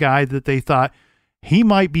this is a guy that they thought he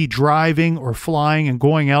might be driving or flying and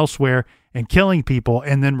going elsewhere and killing people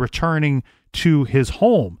and then returning to his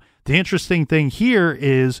home. The interesting thing here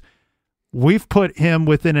is we've put him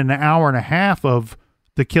within an hour and a half of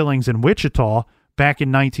the killings in Wichita back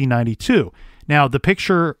in 1992. Now, the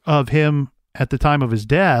picture of him at the time of his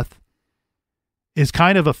death is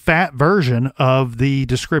kind of a fat version of the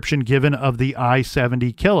description given of the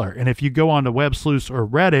I-70 killer. And if you go onto Web Sleuths or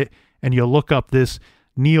Reddit and you look up this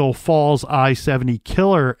Neil Falls I-70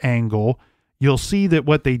 killer angle, you'll see that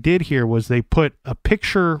what they did here was they put a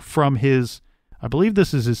picture from his, I believe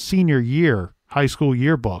this is his senior year, high school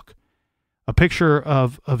yearbook, a picture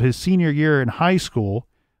of his senior year in high school,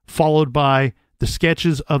 followed by the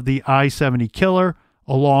sketches of the I-70 killer,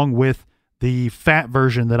 along with the fat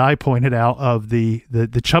version that I pointed out of the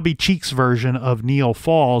chubby cheeks version of Neil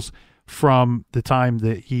Falls from the time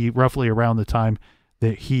that roughly around the time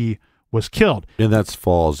that he was killed. And that's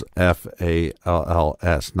Falls,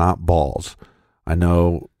 Falls, not balls. I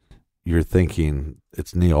know you're thinking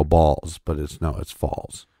it's Neil Balls, but it's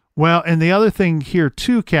Falls. Well, and the other thing here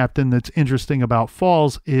too, Captain, that's interesting about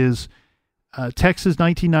Falls is Texas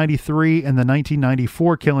 1993 and the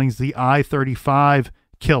 1994 killings, the I-35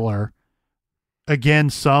 killer. Again,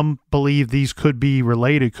 some believe these could be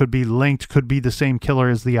related, could be linked, could be the same killer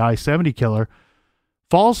as the I-70 killer.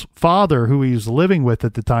 Falls' father, who he was living with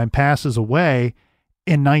at the time, passes away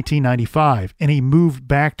in 1995, and he moved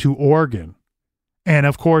back to Oregon. And,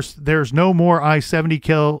 of course, there's no more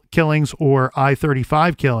I-70 killings or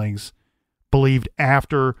I-35 killings believed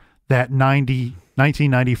after that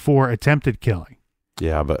 1994 attempted killing.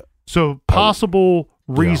 Yeah, but... So possible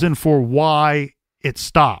reason for why it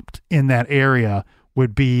stopped in that area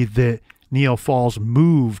would be that Neil Falls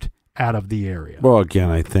moved out of the area. Well, again,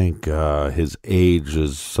 I think his age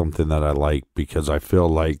is something that I like, because I feel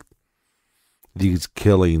like these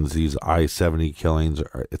killings, these I-70 killings,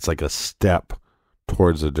 it's like a step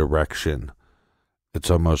towards a direction. It's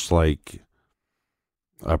almost like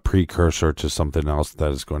a precursor to something else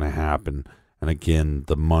that is going to happen. And again,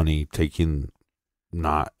 the money, taking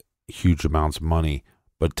not huge amounts of money,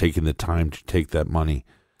 but taking the time to take that money,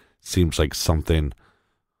 seems like something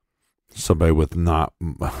somebody with not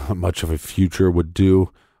much of a future would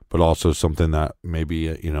do, but also something that maybe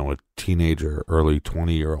a teenager, early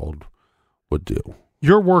 20-year-old would do.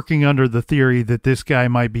 You're working under the theory that this guy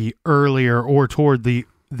might be earlier or toward the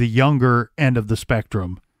younger end of the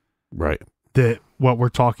spectrum. Right. That what we're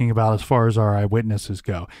talking about as far as our eyewitnesses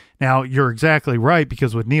go. Now, you're exactly right,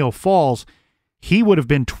 because with Neil Falls, he would have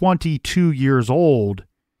been 22 years old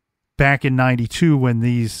back in 92 when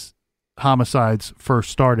these homicides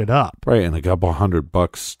first started up. Right, and a couple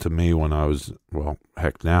 $100 to me when I was, well,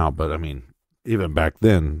 heck now, but I mean, even back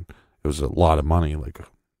then, it was a lot of money, like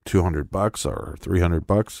 $200 or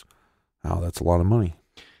 $300. Oh, that's a lot of money.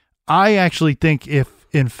 I actually think if,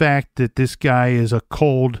 in fact, that this guy is a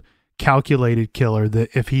cold, calculated killer,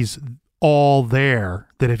 that if he's all there,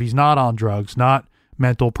 that if he's not on drugs, not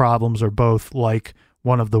mental problems or both, like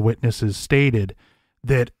one of the witnesses stated,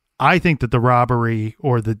 that I think that the robbery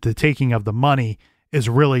or the taking of the money is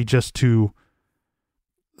really just to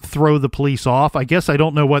throw the police off. I guess I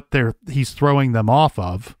don't know what he's throwing them off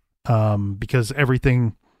of, because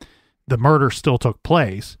the murder still took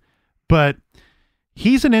place. But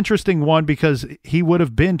he's an interesting one, because he would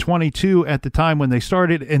have been 22 at the time when they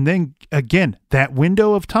started. And then again, that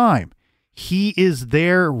window of time, he is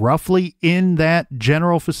there roughly in that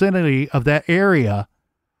general vicinity of that area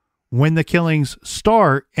when the killings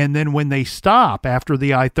start. And then when they stop, after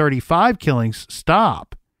the I-35 killings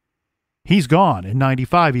stop, he's gone. In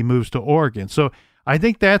 95, he moves to Oregon. So I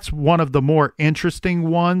think that's one of the more interesting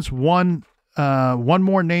ones. One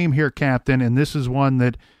more name here, Captain, and this is one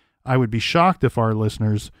that I would be shocked if our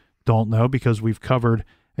listeners don't know, because we've covered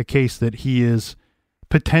a case that he is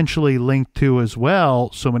potentially linked to as well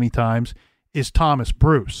so many times, is Thomas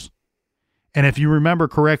Bruce. And if you remember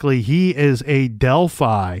correctly, he is a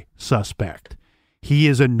Delphi suspect. He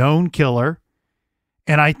is a known killer.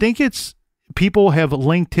 And I think people have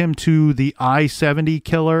linked him to the I-70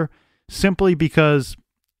 killer simply because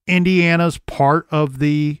Indiana's part of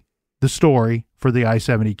the story for the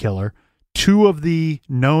I-70 killer. Two of the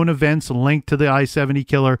known events linked to the I-70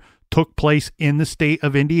 killer took place in the state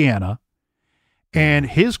of Indiana. And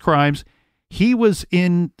his crimes, he was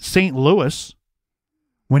in St. Louis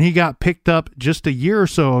when he got picked up just a year or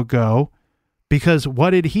so ago, because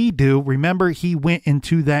what did he do? Remember, he went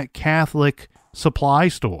into that Catholic supply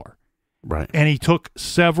store. Right. And he took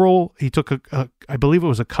I believe it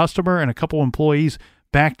was a customer and a couple employees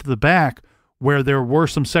back to the back, where there were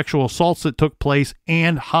some sexual assaults that took place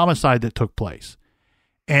and homicide that took place.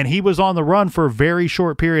 And he was on the run for a very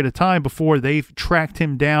short period of time before they tracked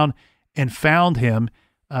him down and found him.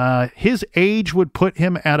 His age would put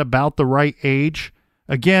him at about the right age.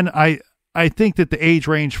 Again, I think that the age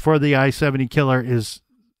range for the I-70 killer is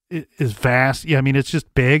vast. Yeah, I mean, it's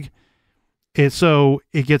just big. So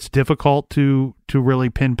it gets difficult to really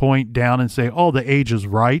pinpoint down and say, oh, the age is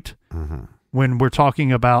right. Mm-hmm. When we're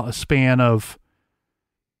talking about a span of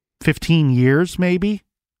 15 years, maybe,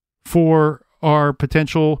 for our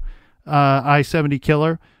potential I-70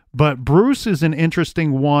 killer. But Bruce is an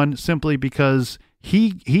interesting one simply because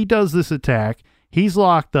he does this attack. He's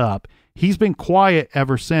locked up. He's been quiet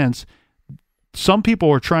ever since. Some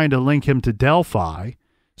people are trying to link him to Delphi.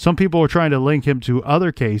 Some people are trying to link him to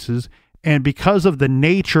other cases. And because of the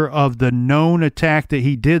nature of the known attack that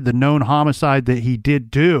he did, the known homicide that he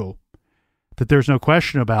did do, that there's no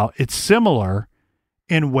question about, it's similar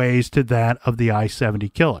in ways to that of the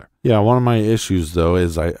I-70 killer. Yeah, one of my issues, though,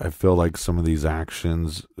 is I feel like some of these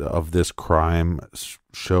actions of this crime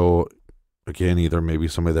show, again, either maybe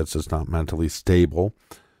somebody that's just not mentally stable,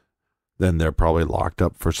 then they're probably locked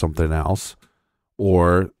up for something else,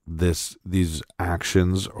 or these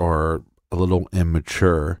actions are a little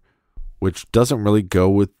immature, which doesn't really go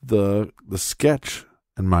with the sketch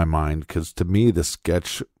in my mind, because to me the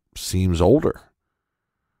sketch seems older.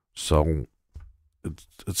 So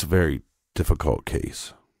it's a very difficult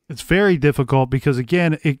case. It's very difficult because,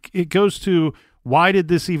 again, it goes to, why did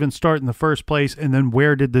this even start in the first place, and then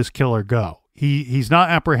where did this killer go? He's not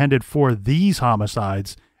apprehended for these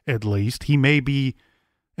homicides, at least. He may be,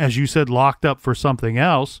 as you said, locked up for something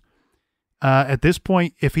else. At this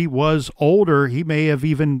point, if he was older, he may have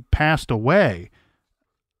even passed away.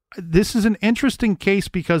 This is an interesting case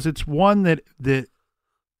because it's one that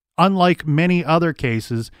unlike many other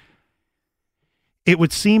cases, it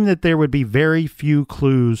would seem that there would be very few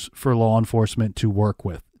clues for law enforcement to work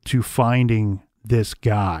with to finding this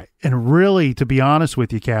guy. And really, to be honest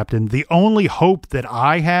with you, Captain, the only hope that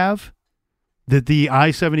I have that the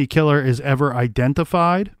I-70 killer is ever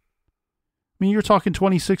identified, I mean, you're talking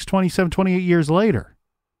 26, 27, 28 years later.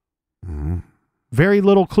 Mm-hmm. Very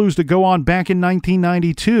little clues to go on back in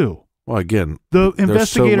 1992. Well, again, the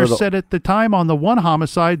investigator said at the time on the one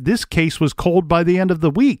homicide, this case was cold by the end of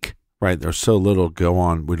the week. Right. There's so little go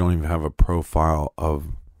on. We don't even have a profile of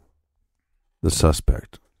the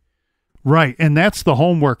suspect. Right. And that's the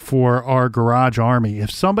homework for our garage army.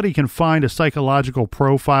 If somebody can find a psychological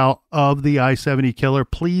profile of the I-70 killer,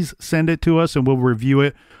 please send it to us and we'll review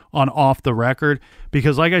it on Off the Record.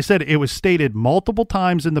 Because like I said, it was stated multiple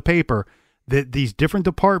times in the paper that these different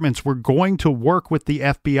departments were going to work with the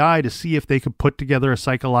FBI to see if they could put together a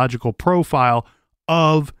psychological profile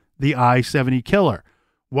of the I-70 killer.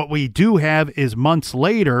 What we do have is months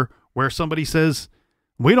later where somebody says,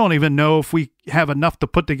 we don't even know if we have enough to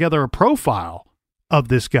put together a profile of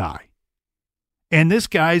this guy. And this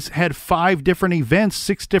guy's had 5 different events,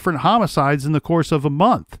 6 different homicides in the course of a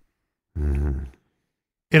month. Mm-hmm.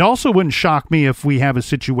 It also wouldn't shock me if we have a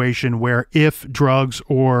situation where if drugs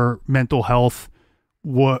or mental health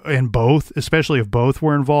and both, especially if both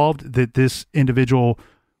were involved, that this individual,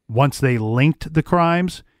 once they linked the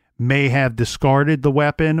crimes, may have discarded the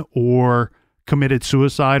weapon or committed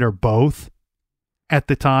suicide or both at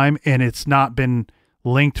the time, and it's not been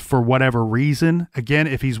linked for whatever reason. Again,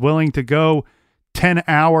 if he's willing to go 10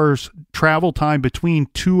 hours travel time between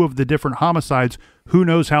 2 of the different homicides, who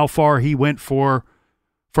knows how far he went for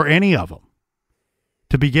any of them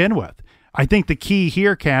to begin with. I think the key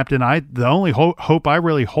here, Captain, the only hope I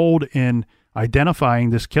really hold in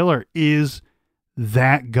identifying this killer is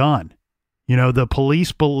that gun. You know, the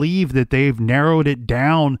police believe that they've narrowed it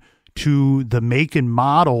down to the make and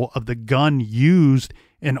model of the gun used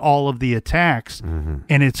in all of the attacks. Mm-hmm.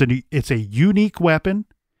 And it's a unique weapon.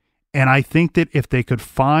 And I think that if they could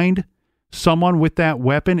find someone with that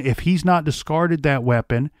weapon, if he's not discarded that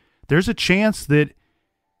weapon, there's a chance that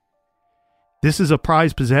this is a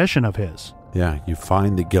prized possession of his. Yeah, you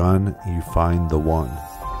find the gun, you find the one.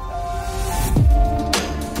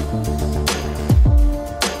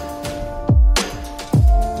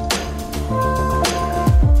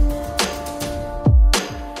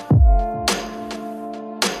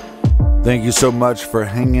 Thank you so much for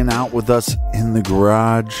hanging out with us in the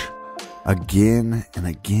garage again and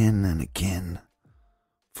again and again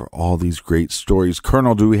for all these great stories.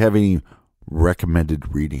 Colonel, do we have any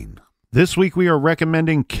recommended reading? This week we are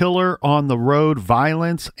recommending Killer on the Road,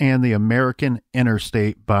 Violence and the American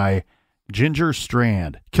Interstate by Ginger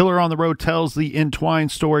Strand. Killer on the Road tells the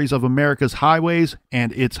entwined stories of America's highways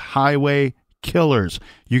and its highway killers.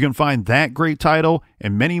 You can find that great title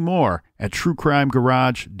and many more at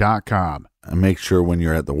truecrimegarage.com. And make sure when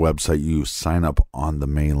you're at the website you sign up on the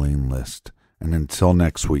mailing list. And until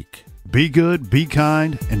next week, be good, be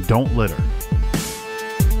kind, and don't litter.